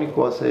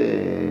sinfónico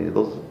hace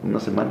una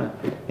semana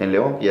en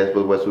León y ya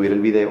después voy a subir el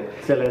video.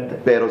 Excelente.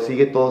 Pero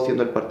sigue todo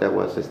siendo el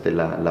parteaguas,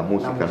 la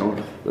música, ¿no?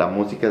 La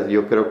música,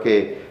 yo creo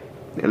que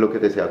es lo que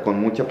te decía, con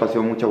mucha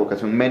pasión, mucha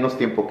vocación, menos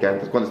tiempo que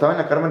antes. Cuando estaba en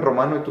la Carmen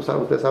Romano, y tú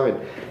sabes, ustedes saben,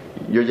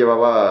 yo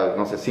llevaba,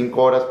 no sé,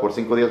 5 horas por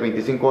 5 días,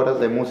 25 horas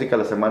de música a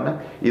la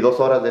semana, y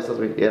 2 horas de esas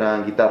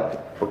eran guitarra,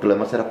 porque lo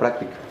demás era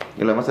práctica,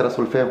 y lo demás era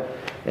solfeo.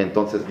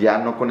 Entonces ya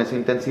no con esa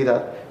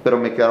intensidad, pero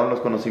me quedaron los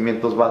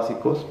conocimientos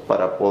básicos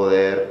para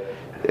poder,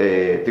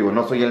 digo,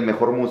 no soy el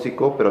mejor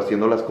músico, pero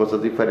haciendo las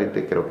cosas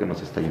diferente, creo que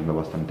nos está yendo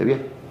bastante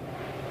bien.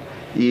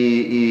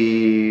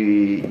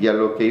 Y a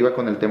lo que iba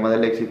con el tema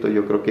del éxito,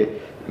 yo creo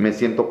que me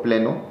siento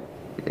pleno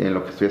en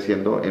lo que estoy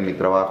haciendo, en mi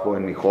trabajo,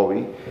 en mi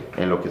hobby,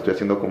 en lo que estoy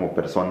haciendo como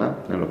persona,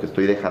 en lo que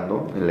estoy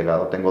dejando, el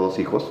legado. Tengo 2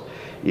 hijos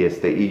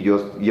y yo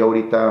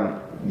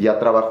ahorita ya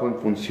trabajo en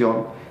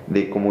función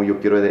de cómo yo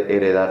quiero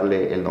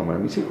heredarle el nombre a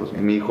mis hijos.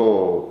 Mi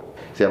hijo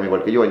se llama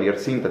igual que yo, Elhier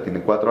Cinta,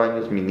 tiene 4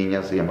 años, mi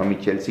niña se llama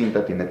Michelle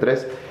Cinta, tiene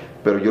 3,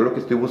 pero yo lo que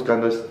estoy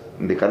buscando es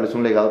dejarles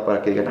un legado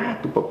para que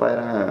digan, tu papá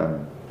era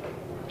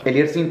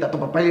Elhier Cinta, tu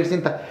papá Elhier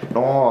Cinta,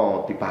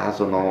 no,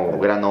 tipazo, no,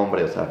 gran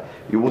hombre. O sea,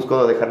 yo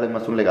busco dejarles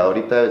más un legado.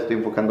 Ahorita estoy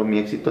enfocando mi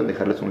éxito en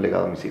dejarles un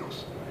legado a mis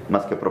hijos,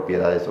 más que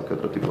propiedades o que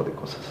otro tipo de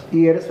cosas.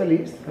 ¿Y eres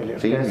feliz, Elhier?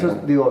 Sí, eso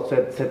digo,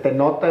 se te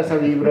nota esa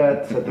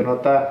vibra, se te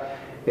nota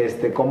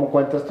cómo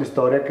cuentas tu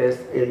historia, que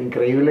es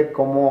increíble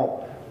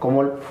cómo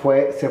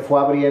se fue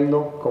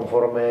abriendo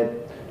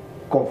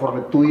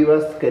conforme tú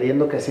ibas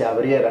queriendo que se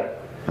abriera.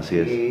 Así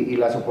es. Y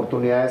las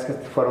oportunidades que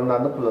te fueron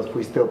dando, pues las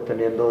fuiste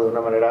obteniendo de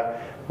una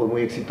manera pues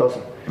muy exitosa.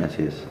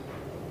 Así es.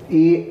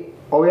 Y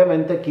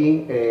obviamente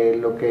aquí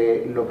lo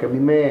que a mí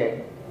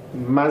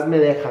más me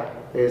deja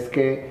es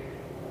que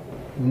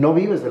no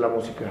vives de la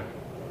música,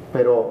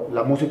 pero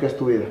la música es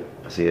tu vida.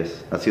 Así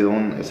es.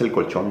 Es el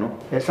colchón, ¿no?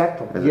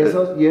 Exacto.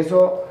 Eso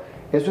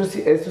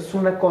es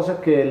una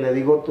cosa que le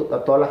digo a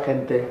toda la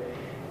gente,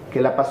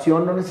 que la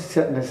pasión no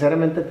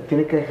necesariamente te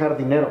tiene que dejar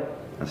dinero.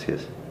 Así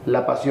es.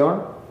 La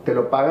pasión te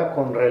lo paga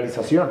con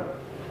realización.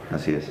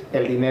 Así es.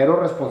 El dinero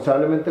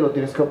responsablemente lo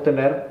tienes que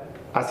obtener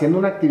haciendo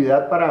una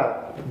actividad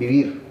para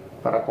vivir,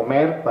 para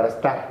comer, para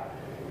estar,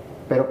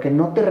 pero que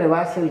no te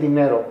rebase el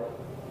dinero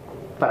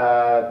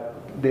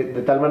de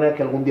tal manera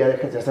que algún día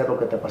dejes de hacer lo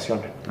que te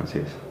apasiona. Así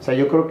es. O sea,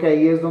 yo creo que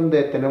ahí es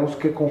donde tenemos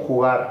que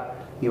conjugar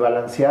y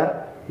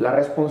balancear la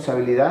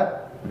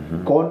responsabilidad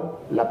con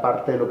la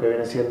parte de lo que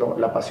viene siendo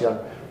la pasión.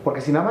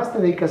 Porque si nada más te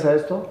dedicas a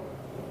esto,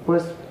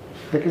 pues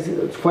de que si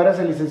fueras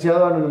el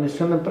licenciado en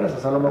administración de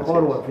empresas, a lo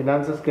mejor, o en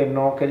finanzas, que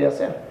no querías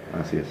hacer.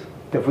 Así es.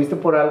 Te fuiste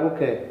por algo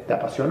que te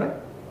apasiona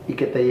y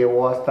que te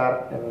llevó a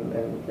estar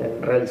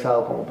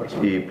realizado como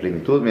persona. Y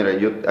plenitud, mira,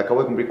 yo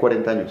acabo de cumplir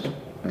 40 años,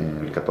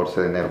 el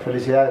 14 de enero.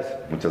 Felicidades.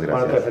 Muchas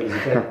gracias. Bueno, te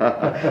felicité.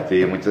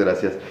 Sí, muchas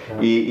gracias.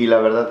 Y la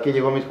verdad que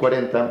llegó a mis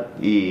 40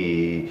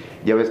 y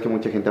ya ves que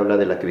mucha gente habla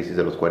de la crisis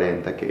de los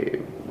 40,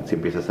 que si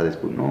empiezas a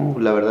descubrir, no,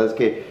 la verdad es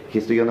que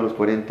estoy llegando a los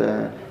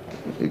 40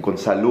 con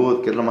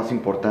salud, que es lo más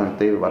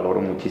importante, valoro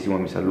muchísimo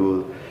mi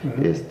salud,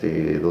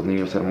 2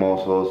 niños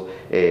hermosos,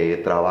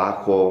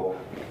 trabajo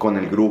con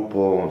el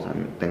grupo, o sea,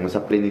 tengo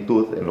esa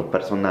plenitud en lo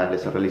personal,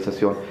 esa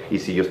realización, y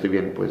si yo estoy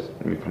bien, pues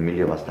mi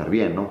familia va a estar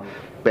bien, ¿no?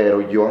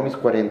 Pero yo a mis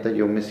 40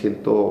 yo me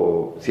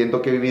siento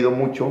que he vivido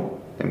mucho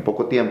en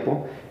poco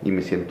tiempo y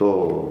me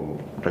siento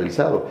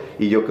realizado.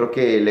 Y yo creo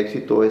que el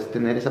éxito es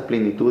tener esa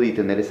plenitud y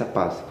tener esa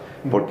paz,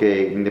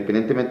 porque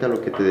independientemente a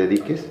lo que te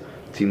dediques,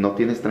 si no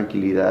tienes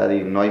tranquilidad,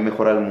 y no hay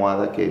mejor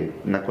almohada que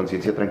una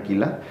conciencia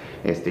tranquila,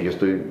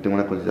 tengo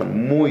una conciencia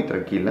muy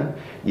tranquila,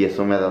 y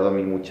eso me ha dado a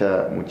mí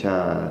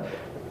mucha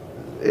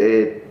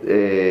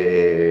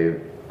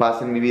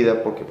paz en mi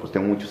vida, porque pues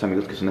tengo muchos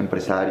amigos que son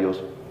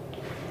empresarios,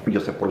 yo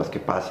sé por las que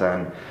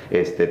pasan,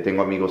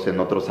 tengo amigos en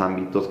otros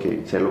ámbitos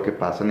que sé lo que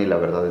pasan, y la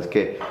verdad es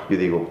que yo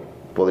digo,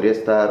 podría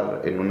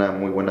estar en una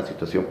muy buena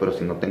situación, pero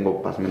si no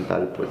tengo paz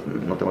mental, pues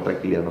no tengo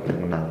tranquilidad, no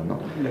tengo nada, ¿no?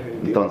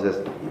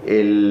 Entonces,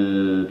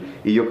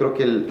 y yo creo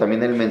que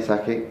también el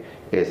mensaje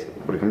es,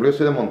 por ejemplo, yo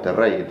soy de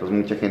Monterrey, entonces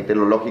mucha gente,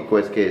 lo lógico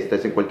es que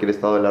estés en cualquier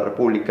estado de la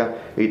República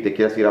y te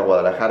quieras ir a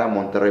Guadalajara,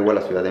 Monterrey o a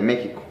la Ciudad de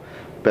México.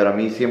 Pero a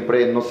mí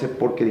siempre, no sé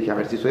por qué dije, a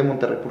ver, si soy de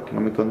Monterrey, ¿por qué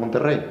no me quedo en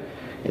Monterrey?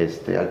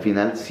 al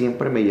final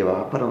siempre me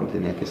llevaba para donde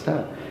tenía que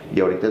estar. Y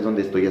ahorita es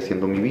donde estoy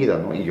haciendo mi vida,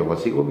 ¿no? Y yo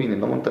sigo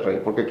viniendo a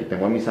Monterrey porque aquí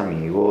tengo a mis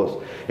amigos,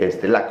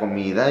 la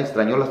comida,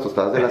 extraño las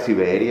tostadas de la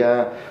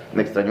Siberia,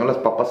 me extraño las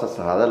papas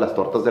asadas, las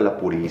tortas de la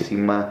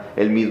Purísima,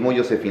 el mismo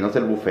Josefinos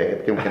del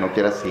buffet, que aunque no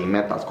quiera así, me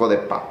atasco de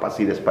papas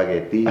y de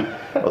espagueti,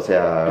 o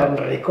sea... Tan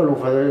rico el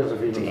buffet de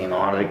Josefinos. Sí,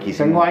 no,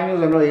 riquísimo. Tengo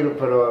años de no ir,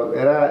 pero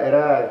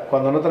era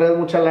cuando no traías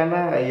mucha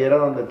lana, ahí era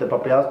donde te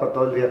papeabas para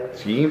todo el día.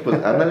 Sí,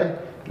 pues ándale,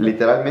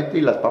 literalmente,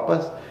 y las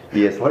papas...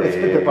 Y por eso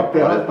que te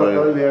papeabas por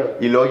todo el día.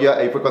 Y luego ya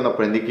ahí fue cuando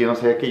aprendí que yo no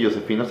sabía que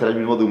Josefinos era el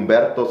mismo de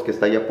Humbertos, que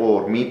está allá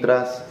por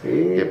Mitras,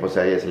 sí. Que pues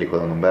ahí es el hijo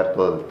de Don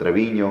Humberto, de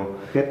Treviño.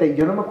 Fíjate,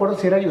 yo no me acuerdo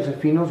si era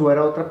Josefinos o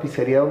era otra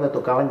pizzería donde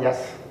tocaban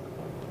jazz.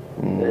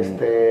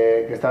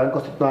 Que estaba en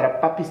Constitución, no, era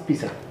Papis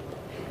Pizza.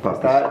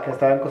 Que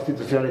estaba en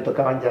Constitución y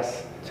tocaban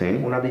jazz.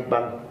 ¿Sí? Una big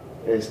band.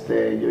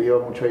 Yo iba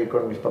mucho ahí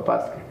con mis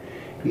papás.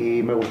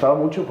 Y me gustaba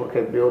mucho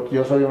porque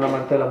yo soy un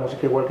amante de la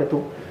música igual que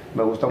tú.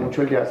 Me gusta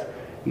mucho el jazz.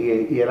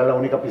 Y era la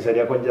única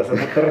pizzería con jazz en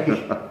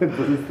Monterrey.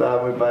 Entonces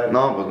estaba muy padre.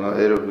 No, pues no,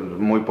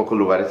 eran muy pocos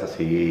lugares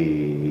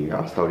así,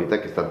 hasta ahorita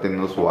que están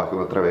teniendo su auge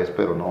otra vez,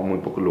 pero no, muy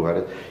pocos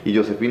lugares. Y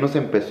Josefinos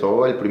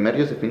empezó, el primer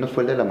Josefinos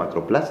fue el de la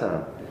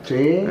Macroplaza.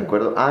 Sí. Me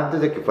acuerdo,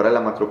 antes de que fuera la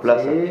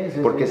Macroplaza.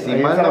 Sí, porque sí. Si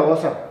Ahí mal en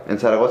Zaragoza. En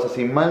Zaragoza,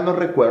 si mal no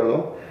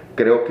recuerdo,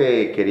 creo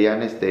que querían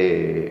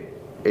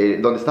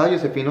donde estaba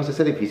Josefinos,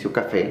 ese edificio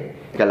café,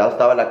 que al lado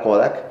estaba la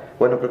Kodak.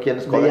 Bueno, creo que ya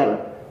no es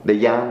Kodak. De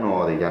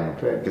llano, sí.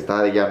 Que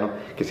estaba de llano,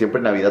 que siempre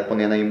en Navidad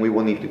ponían ahí muy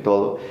bonito y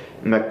todo.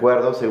 Me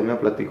acuerdo, según me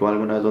platicó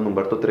alguna vez don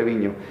Humberto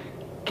Treviño,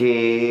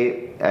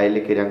 que a él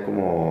le querían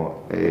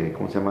como,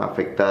 ¿cómo se llama?,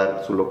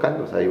 afectar su local,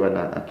 o sea, iban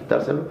a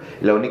quitárselo.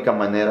 Y la única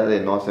manera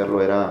de no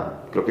hacerlo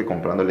era, creo que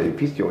comprando el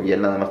edificio, y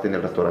él nada más tenía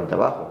el restaurante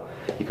abajo.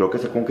 Y creo que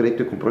sacó un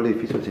crédito y compró el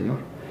edificio el señor.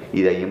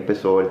 Y de ahí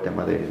empezó el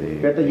tema de...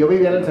 Fíjate, yo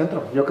vivía en el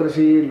centro. Yo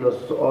crecí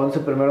los 11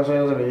 primeros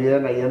años de mi vida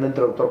en Allende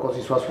entre Doctor Cos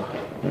y Suazua.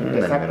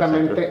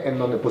 Exactamente en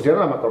donde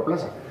pusieron la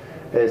Macroplaza.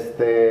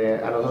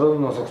 A nosotros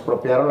nos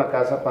expropiaron la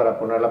casa para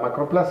poner la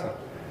Macroplaza.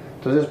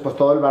 Entonces, pues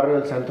todo el barrio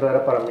del centro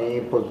era para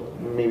mí, pues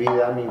mi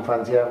vida, mi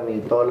infancia,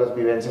 todas las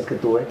vivencias que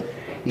tuve.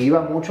 Y iba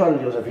mucho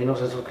al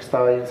Josefinos, esos que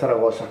estaba ahí en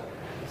Zaragoza.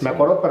 Sí. Me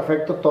acuerdo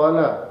perfecto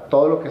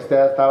todo lo que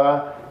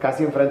estaba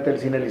casi enfrente del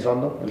Cine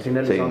Elizondo. El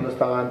Cine Elizondo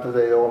estaba antes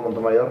de Diego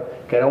Montemayor,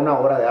 que era una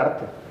obra de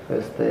arte.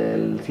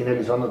 El Cine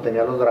Elizondo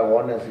tenía los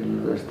dragones.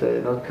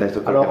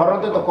 A lo mejor no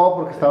te tocó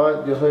porque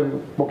yo soy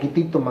un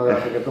poquitito más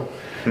grande que tú.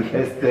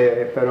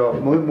 Pero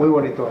muy, muy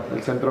bonito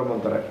el centro de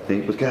Monterrey.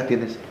 Sí, pues ¿qué edad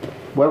tienes?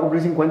 Voy a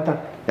cumplir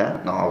 50.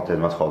 ¿Ya? No, usted es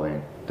más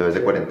joven. Tú eres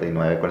de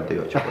 49,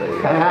 48.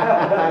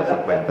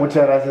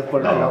 Muchas gracias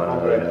por el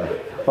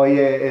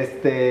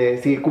Oye,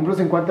 sí, cumplo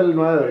 50 el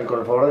 9 de abril, con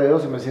el favor de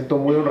Dios, y me siento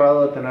muy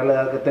honrado de tener la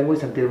edad que tengo y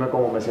sentirme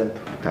como me siento.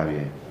 Está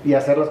bien. Y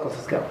hacer las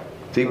cosas que hago.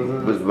 Sí,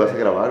 entonces, pues vas a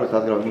grabar o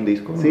estás grabando un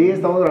disco, ¿no? Sí,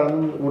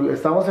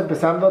 estamos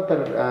empezando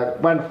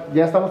bueno,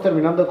 ya estamos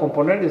terminando de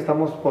componer y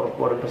estamos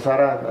por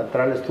empezar a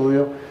entrar al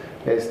estudio.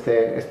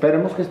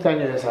 Esperemos que este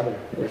año ya salga.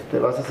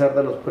 Vas a ser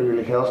de los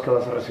privilegiados que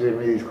vas a recibir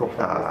mi disco.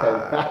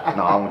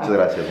 No, muchas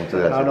gracias.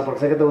 No,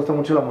 porque sé que te gusta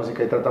mucho la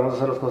música y tratamos de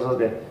hacer las cosas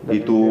bien. ¿Y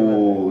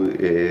tú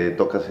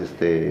tocas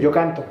Yo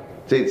canto.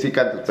 Sí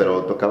cantas,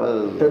 pero tocabas...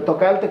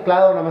 Tocaba el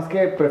teclado, nada más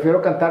que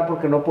prefiero cantar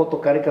porque no puedo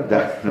tocar y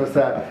cantar. O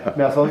sea,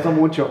 me asonzo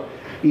mucho.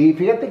 Y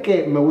fíjate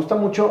que me gusta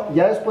mucho,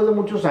 ya después de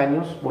muchos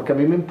años, porque a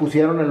mí me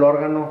impusieron el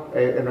órgano,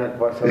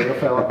 bueno, se oyó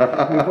feo,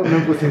 me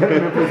pusieron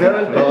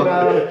el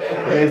teclado.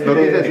 No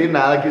quise decir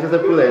nada, quise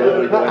ser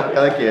prudente,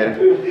 cada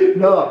quien.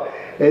 No,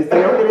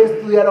 yo quería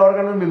estudiar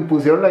órgano y me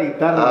impusieron la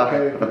guitarra,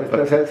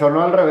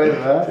 sonó al revés,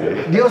 ¿verdad?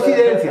 Sí.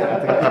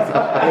 Diosidencia.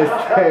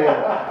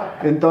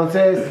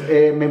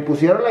 Entonces me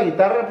impusieron la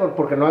guitarra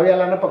porque no había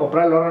lana para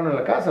comprar el órgano en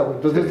la casa.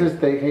 Entonces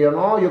dije yo,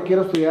 no, yo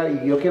quiero estudiar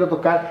y yo quiero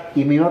tocar,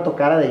 y me iba a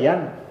tocar a de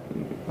llano.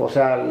 O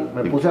sea,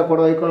 me puse de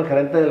acuerdo ahí con el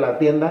gerente de la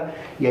tienda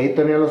y ahí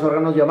tenía los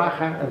órganos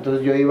Yamaha.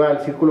 Entonces yo iba al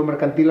círculo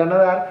mercantil a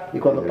nadar y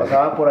cuando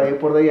pasaba por ahí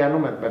por de llano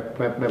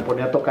me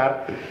ponía a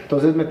tocar.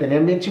 Entonces me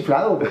tenían bien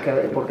chiflado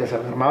porque se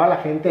armaba la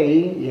gente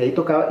ahí y ahí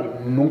tocaba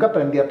y nunca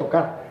aprendí a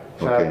tocar.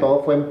 O sea,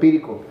 todo fue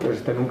empírico.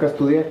 Nunca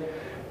estudié.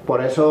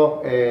 Por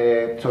eso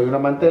soy un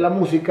amante de la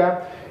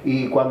música,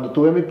 y cuando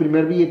tuve mi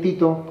primer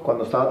billetito,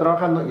 cuando estaba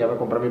trabajando, ya me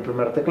compré mi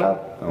primer teclado.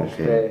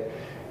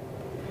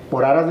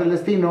 Por aras del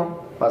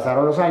destino,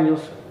 pasaron los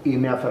años y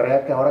me aferré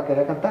a que ahora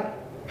quería cantar.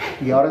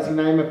 Y ahora sí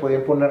nadie me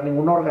podía poner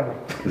ningún órgano.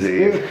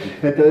 Sí.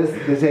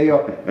 Entonces decía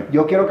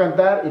yo quiero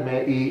cantar,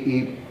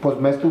 y pues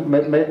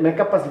me he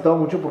capacitado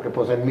mucho porque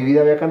pues en mi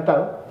vida había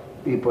cantado.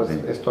 Y pues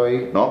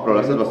estoy... No, pero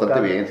lo haces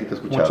bastante bien, sí te he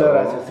escuchado. Muchas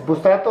gracias.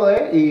 Pues trato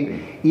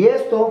y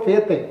esto,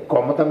 fíjate,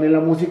 como también la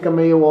música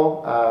me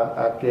llevó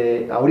a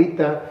que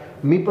ahorita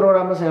mi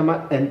programa se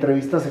llama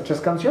Entrevistas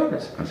Hechas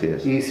Canciones. Así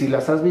es. Y si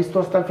las has visto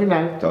hasta el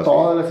final,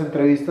 todas las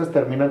entrevistas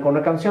terminan con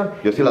una canción.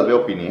 Yo sí las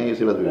veo, Pini, yo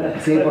sí las veo.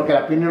 Sí, porque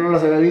la Pini no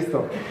las había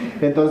visto.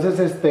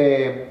 Entonces,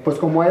 pues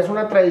como es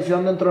una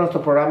tradición dentro de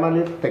nuestro programa,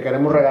 te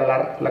queremos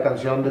regalar la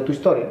canción de tu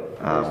historia.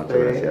 Muchas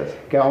gracias.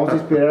 Que vamos a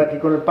inspirar aquí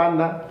con el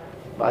Panda.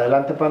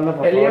 Adelante, Panda,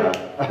 por Elhier. favor.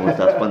 ¿Cómo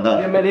estás, Panda?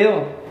 Bienvenido.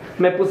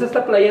 Me puse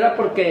esta playera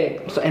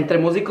porque pues, entre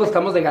músicos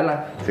estamos de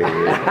gala. Sí.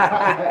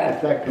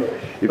 Exacto.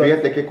 Y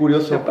fíjate qué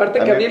curioso. Aparte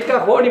A que mí- abrí el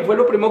cajón y fue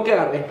lo primero que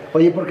agarré.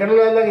 Oye, ¿por qué no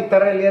le das la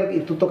guitarra a Elhier y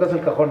tú tocas el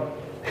cajón?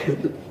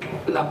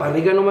 La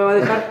barriga no me va a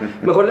dejar.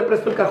 Mejor le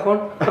presto el cajón.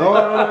 No,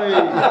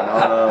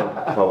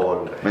 por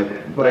favor.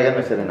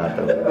 Tráiganme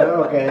serenata. Güey.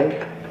 Ok.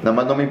 Nada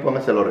más no me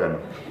impongas el órgano.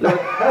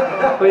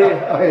 Oye,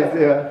 Ay,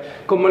 sí, va.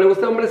 como le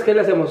gusta a hombres, ¿qué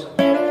le hacemos?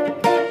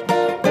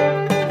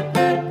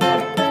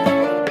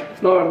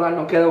 No, verdad,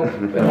 no quedó.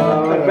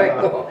 Pero,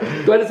 perfecto.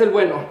 Tú eres el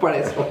bueno para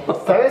eso.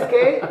 ¿Sabes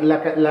qué?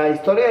 La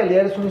historia de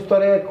Elhier es una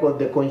historia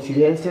de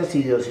coincidencias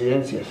y de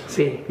ocurrencias.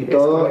 Sí. Y es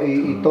todo, correcto.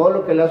 y todo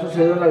lo que le ha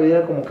sucedido en la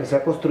vida como que se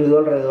ha construido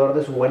alrededor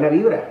de su buena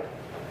vibra.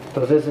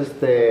 Entonces,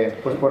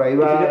 pues por ahí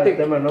va Fíjate, el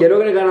tema, ¿no? quiero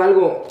agregar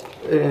algo.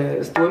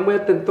 Estuve muy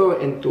atento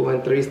en tu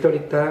entrevista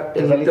ahorita. Te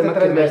En un saliste tema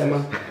 3 que me veces.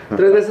 llama.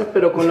 3 veces,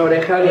 pero con la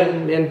oreja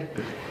bien, bien.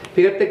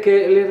 Fíjate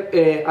que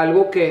Elhier,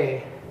 algo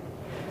que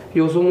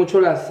yo uso mucho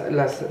las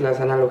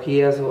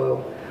analogías o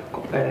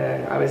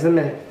a veces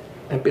me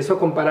empiezo a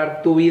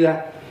comparar tu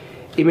vida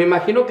y me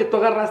imagino que tú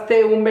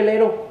agarraste un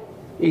velero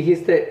y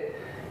dijiste,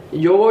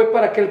 yo voy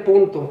para aquel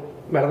punto,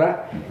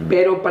 ¿verdad?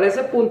 Pero para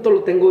ese punto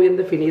lo tengo bien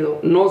definido,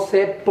 no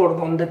sé por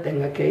dónde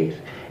tenga que ir.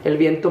 El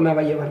viento me va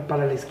a llevar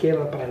para la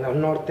izquierda, para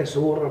el norte,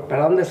 sur,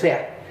 para donde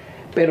sea.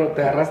 Pero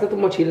te agarraste tu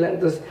mochila,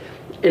 entonces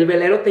el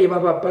velero te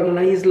llevaba para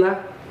una isla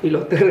y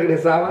luego te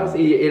regresabas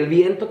y el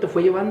viento te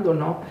fue llevando,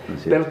 ¿no?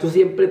 Así Pero es. tú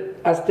siempre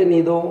has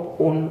tenido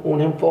un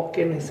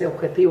enfoque en ese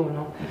objetivo,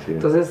 ¿no? Así es.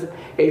 Entonces,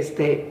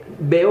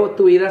 veo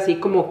tu vida así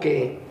como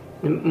que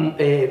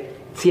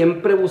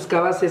siempre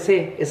buscabas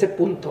ese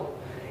punto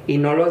y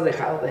no lo has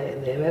dejado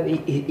de ver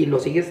y lo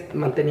sigues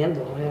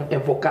manteniendo, ¿no?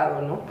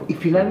 Enfocado, ¿no? Y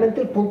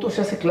finalmente el punto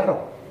se hace claro,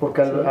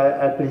 porque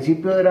al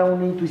principio era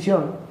una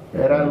intuición,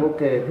 era algo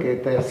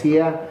que te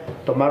hacía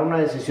tomar una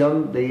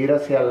decisión de ir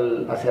hacia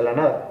la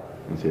nada.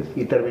 Así es.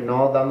 Y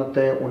terminó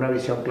dándote una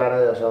visión clara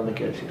de hacia dónde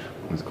quieres ir.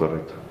 Es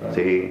correcto.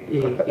 Sí.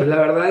 Y la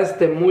verdad,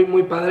 muy,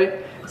 muy padre.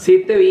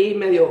 Sí te vi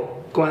medio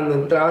cuando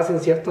entrabas en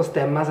ciertos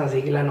temas,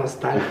 así la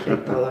nostalgia y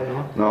todo,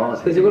 ¿no? No,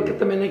 sí. Pues yo creo que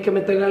también hay que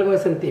meterle algo de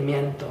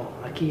sentimiento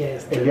aquí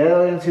El día de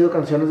hoy han sido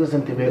canciones de de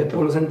sentimiento.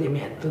 puro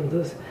sentimiento.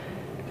 Entonces,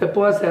 ¿qué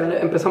puedo hacer?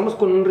 Empezamos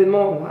con un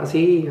ritmo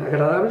así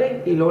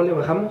agradable y luego le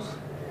bajamos.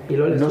 Y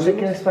luego le No sé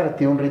subimos. qué es para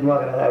ti un ritmo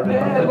agradable.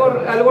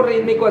 Algo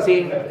rítmico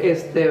así,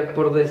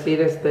 por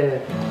decir,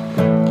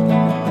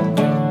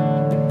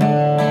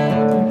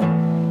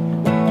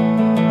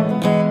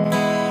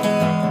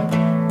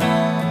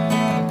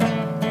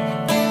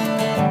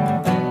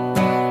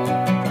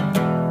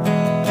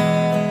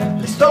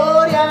 La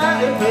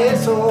historia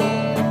empezó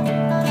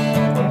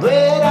cuando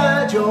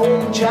era yo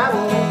un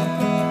chavo.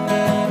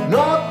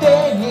 No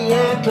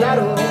tenía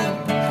claro,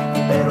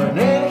 pero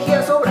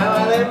energía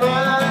sobraba de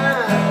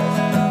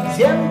más.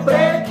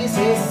 Siempre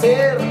quise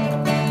ser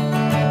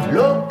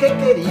lo que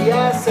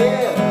quería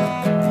ser.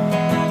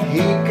 Y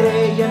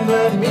creyendo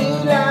en mí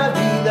la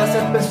vida se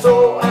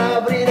empezó a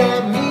abrir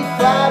a mi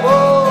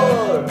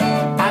favor.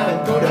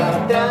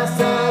 Aventura tras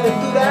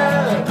aventura,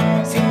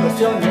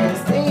 situaciones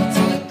y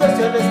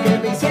situaciones que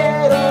me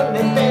hicieron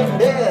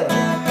entender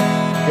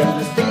que el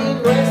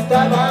destino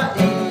estaba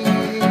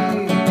ahí.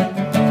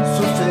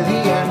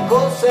 Sucedían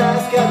cosas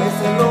que a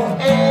veces no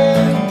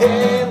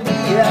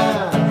entendía.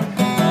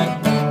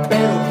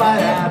 Pero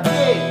 ¿para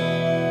qué?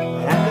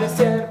 Para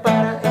crecer,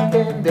 para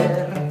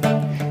entender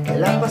que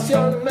la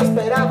pasión me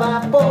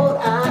esperaba por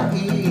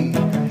ahí.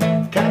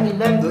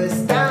 Caminando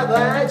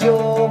estaba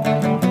yo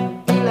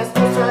y las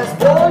cosas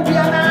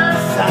volvían a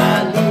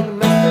salir.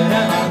 Me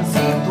esperaban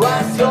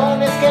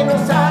situaciones que no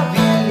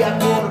sabía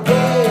por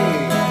qué,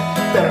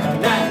 pero al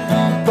final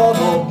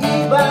todo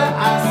iba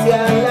hacia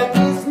la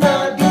misma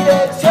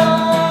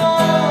dirección.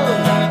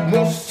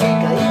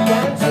 Música y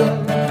canción,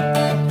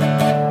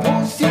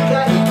 música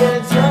y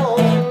canción.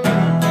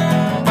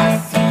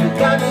 Así fui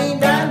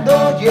caminando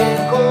y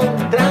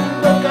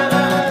encontrando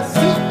cada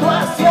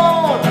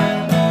situación.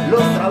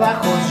 Los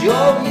trabajos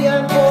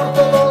llovían por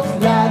todos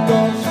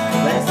lados,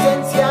 la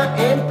esencia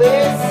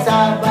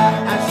empezaba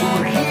a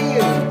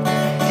surgir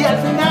y al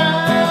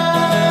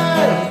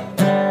final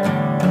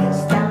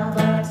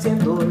estaba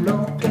haciendo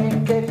lo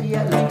que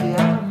quería, lo que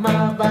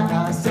amaba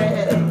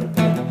hacer.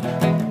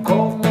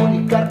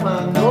 Comunicar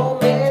cuando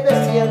me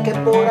decían que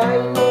por ahí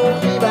no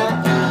iba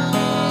a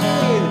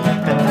ir.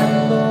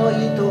 Cantando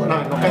y todo.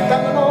 No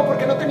cantando no,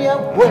 porque no tenía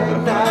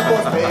buena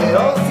voz,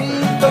 pero sí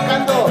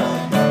tocando,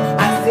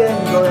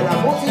 haciendo de la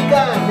música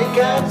mi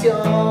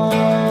canción.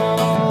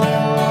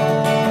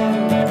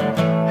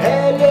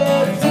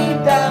 Elhier,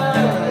 Cinta,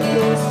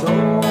 yo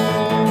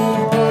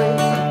soy,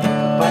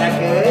 para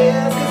que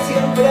veas que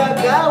siempre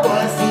acabo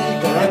así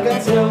cada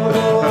canción.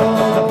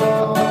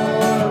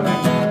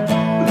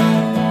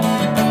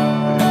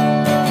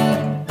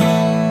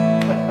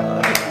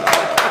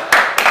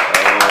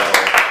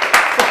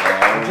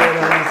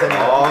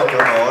 No, qué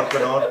honor, qué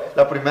honor.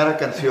 La primera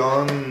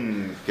canción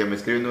que me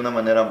escriben de una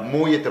manera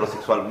muy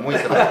heterosexual,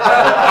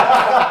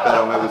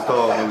 pero me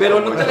gustó pero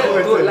no mucho.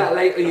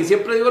 y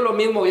siempre digo lo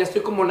mismo, ya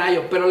estoy como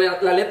Nayo, pero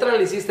la letra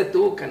la hiciste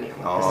tú, canijo.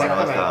 No,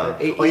 está...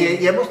 Oye,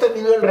 y hemos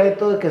tenido el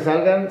reto de que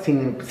salgan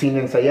sin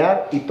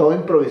ensayar y todo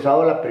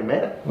improvisado a la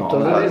primera.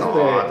 Entonces,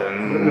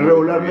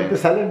 regularmente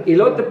salen. Y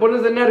luego te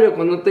pones de nervio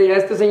cuando ya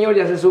este señor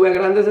ya se sube a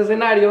grandes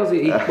escenarios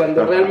y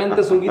cuando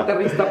realmente es un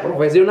guitarrista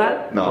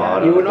profesional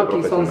y uno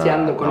aquí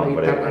sonceando con la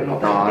guitarra.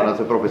 No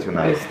soy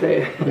profesional.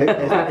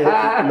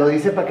 Lo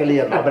dice para que le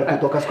digas, no, a ver,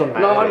 tú tocas con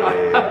madre.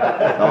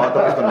 No,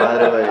 tocas con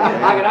madre, güey.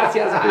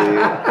 Gracias.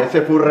 Sí,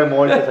 ese fue un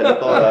remol que salió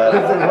todo.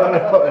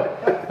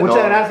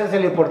 Muchas gracias,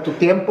 Elhier, por tu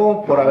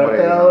tiempo, por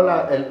haberte dado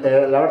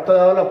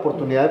la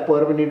oportunidad de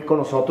poder venir con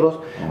nosotros.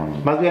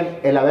 Más bien,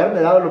 el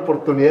haberme dado la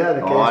oportunidad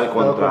de que... No, al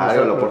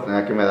contrario, la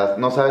oportunidad que me das.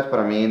 No sabes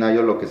para mí,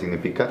 Nayo, lo que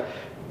significa.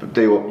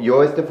 Te digo,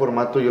 yo este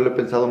formato, yo lo he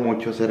pensado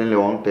mucho hacer en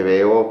León, te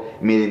veo,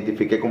 me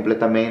identifiqué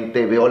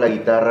completamente, veo la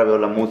guitarra, veo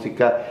la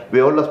música,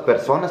 veo las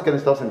personas que han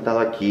estado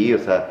sentadas aquí, o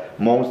sea,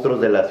 monstruos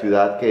de la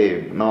ciudad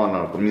que,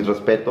 con mis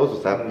respetos,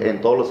 o sea,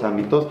 en todos los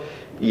ámbitos,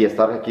 y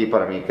estar aquí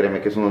para mí, créeme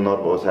que es un honor,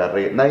 o sea,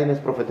 nadie es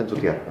profeta en su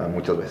tierra,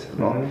 muchas veces,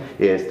 ¿no?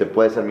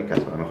 Puede ser mi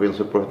caso, a lo mejor yo no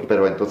soy profeta,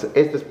 pero entonces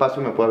este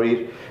espacio me puede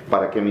abrir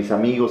para que mis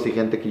amigos y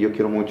gente que yo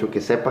quiero mucho,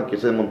 que sepan que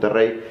yo soy de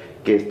Monterrey,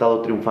 que he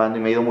estado triunfando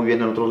y me he ido muy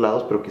bien en otros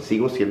lados, pero que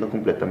sigo siendo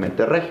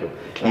completamente regio.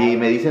 Claro. Y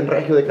me dicen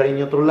regio de cariño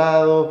en otro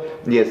lado,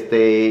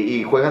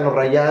 y juegan los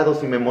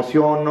Rayados y me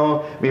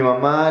emociono. Mi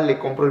mamá le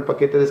compro el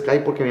paquete de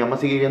Sky porque mi mamá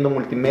sigue viendo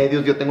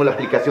multimedios, yo tengo la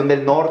aplicación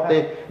del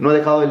Norte, no he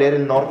dejado de leer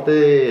el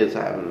Norte, o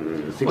sea...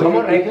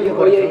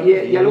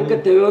 Oye, y algo que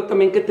te veo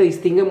también que te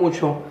distingue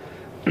mucho,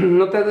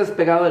 no te has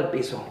despegado del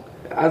piso.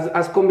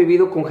 Has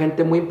convivido con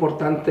gente muy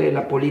importante de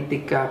la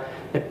política,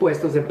 de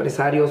puestos de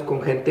empresarios,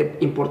 con gente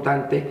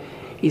importante,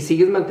 y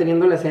sigues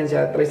manteniendo la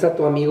esencia. Traes a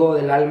tu amigo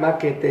del alma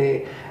que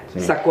te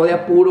sacó de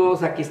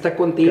apuros, aquí está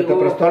contigo. Que te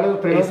prestó los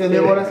primeros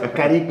 10 horas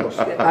caritos.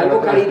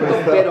 Algo carito,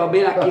 pero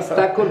mira, aquí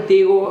está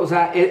contigo. O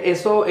sea,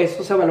 eso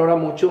se valora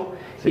mucho.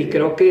 Sí. Y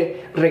creo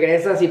que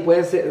regresas y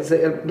puedes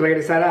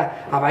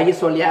regresar a Valle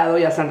Soleado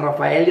y a San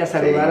Rafael y a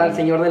saludar al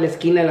señor de la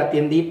esquina de la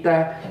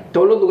tiendita.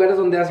 Todos los lugares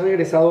donde has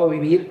regresado a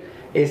vivir.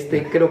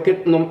 Creo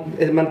que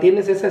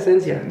mantienes esa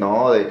esencia.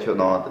 No, de hecho,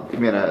 no.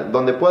 Mira,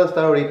 donde pueda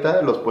estar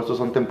ahorita, los puestos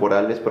son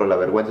temporales, pero la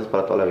vergüenza es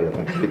para toda la vida,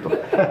 un poquito.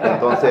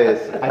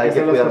 Entonces, hay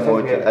que cuidar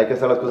mucho, hay que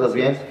hacer las cosas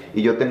bien.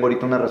 Y yo tengo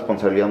ahorita una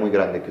responsabilidad muy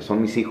grande, que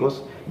son mis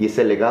hijos, y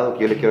ese legado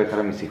que yo le quiero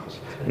dejar a mis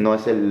hijos. No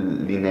es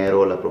el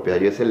dinero o la propiedad,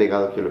 yo ese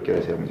legado que yo le quiero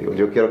decir a mis hijos.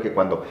 Yo quiero que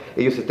cuando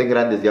ellos estén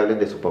grandes y hablen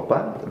de su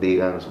papá,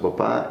 digan, su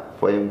papá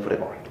fue un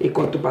fregón. Y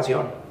con tu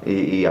pasión.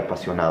 Y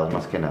apasionados,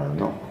 más que nada,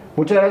 ¿no?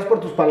 Muchas gracias por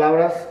tus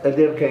palabras,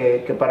 Elhier,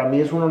 que para mí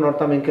es un honor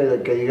también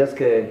que digas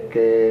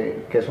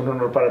que es un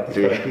honor para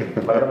ti,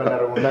 para la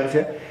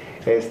redundancia.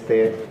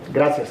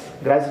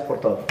 Gracias por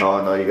todo.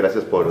 No, y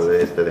gracias por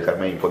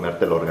dejarme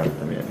imponerte el órgano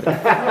también.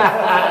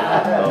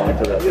 No,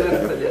 muchas gracias.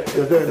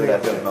 Gracias.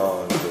 Gracias,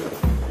 no.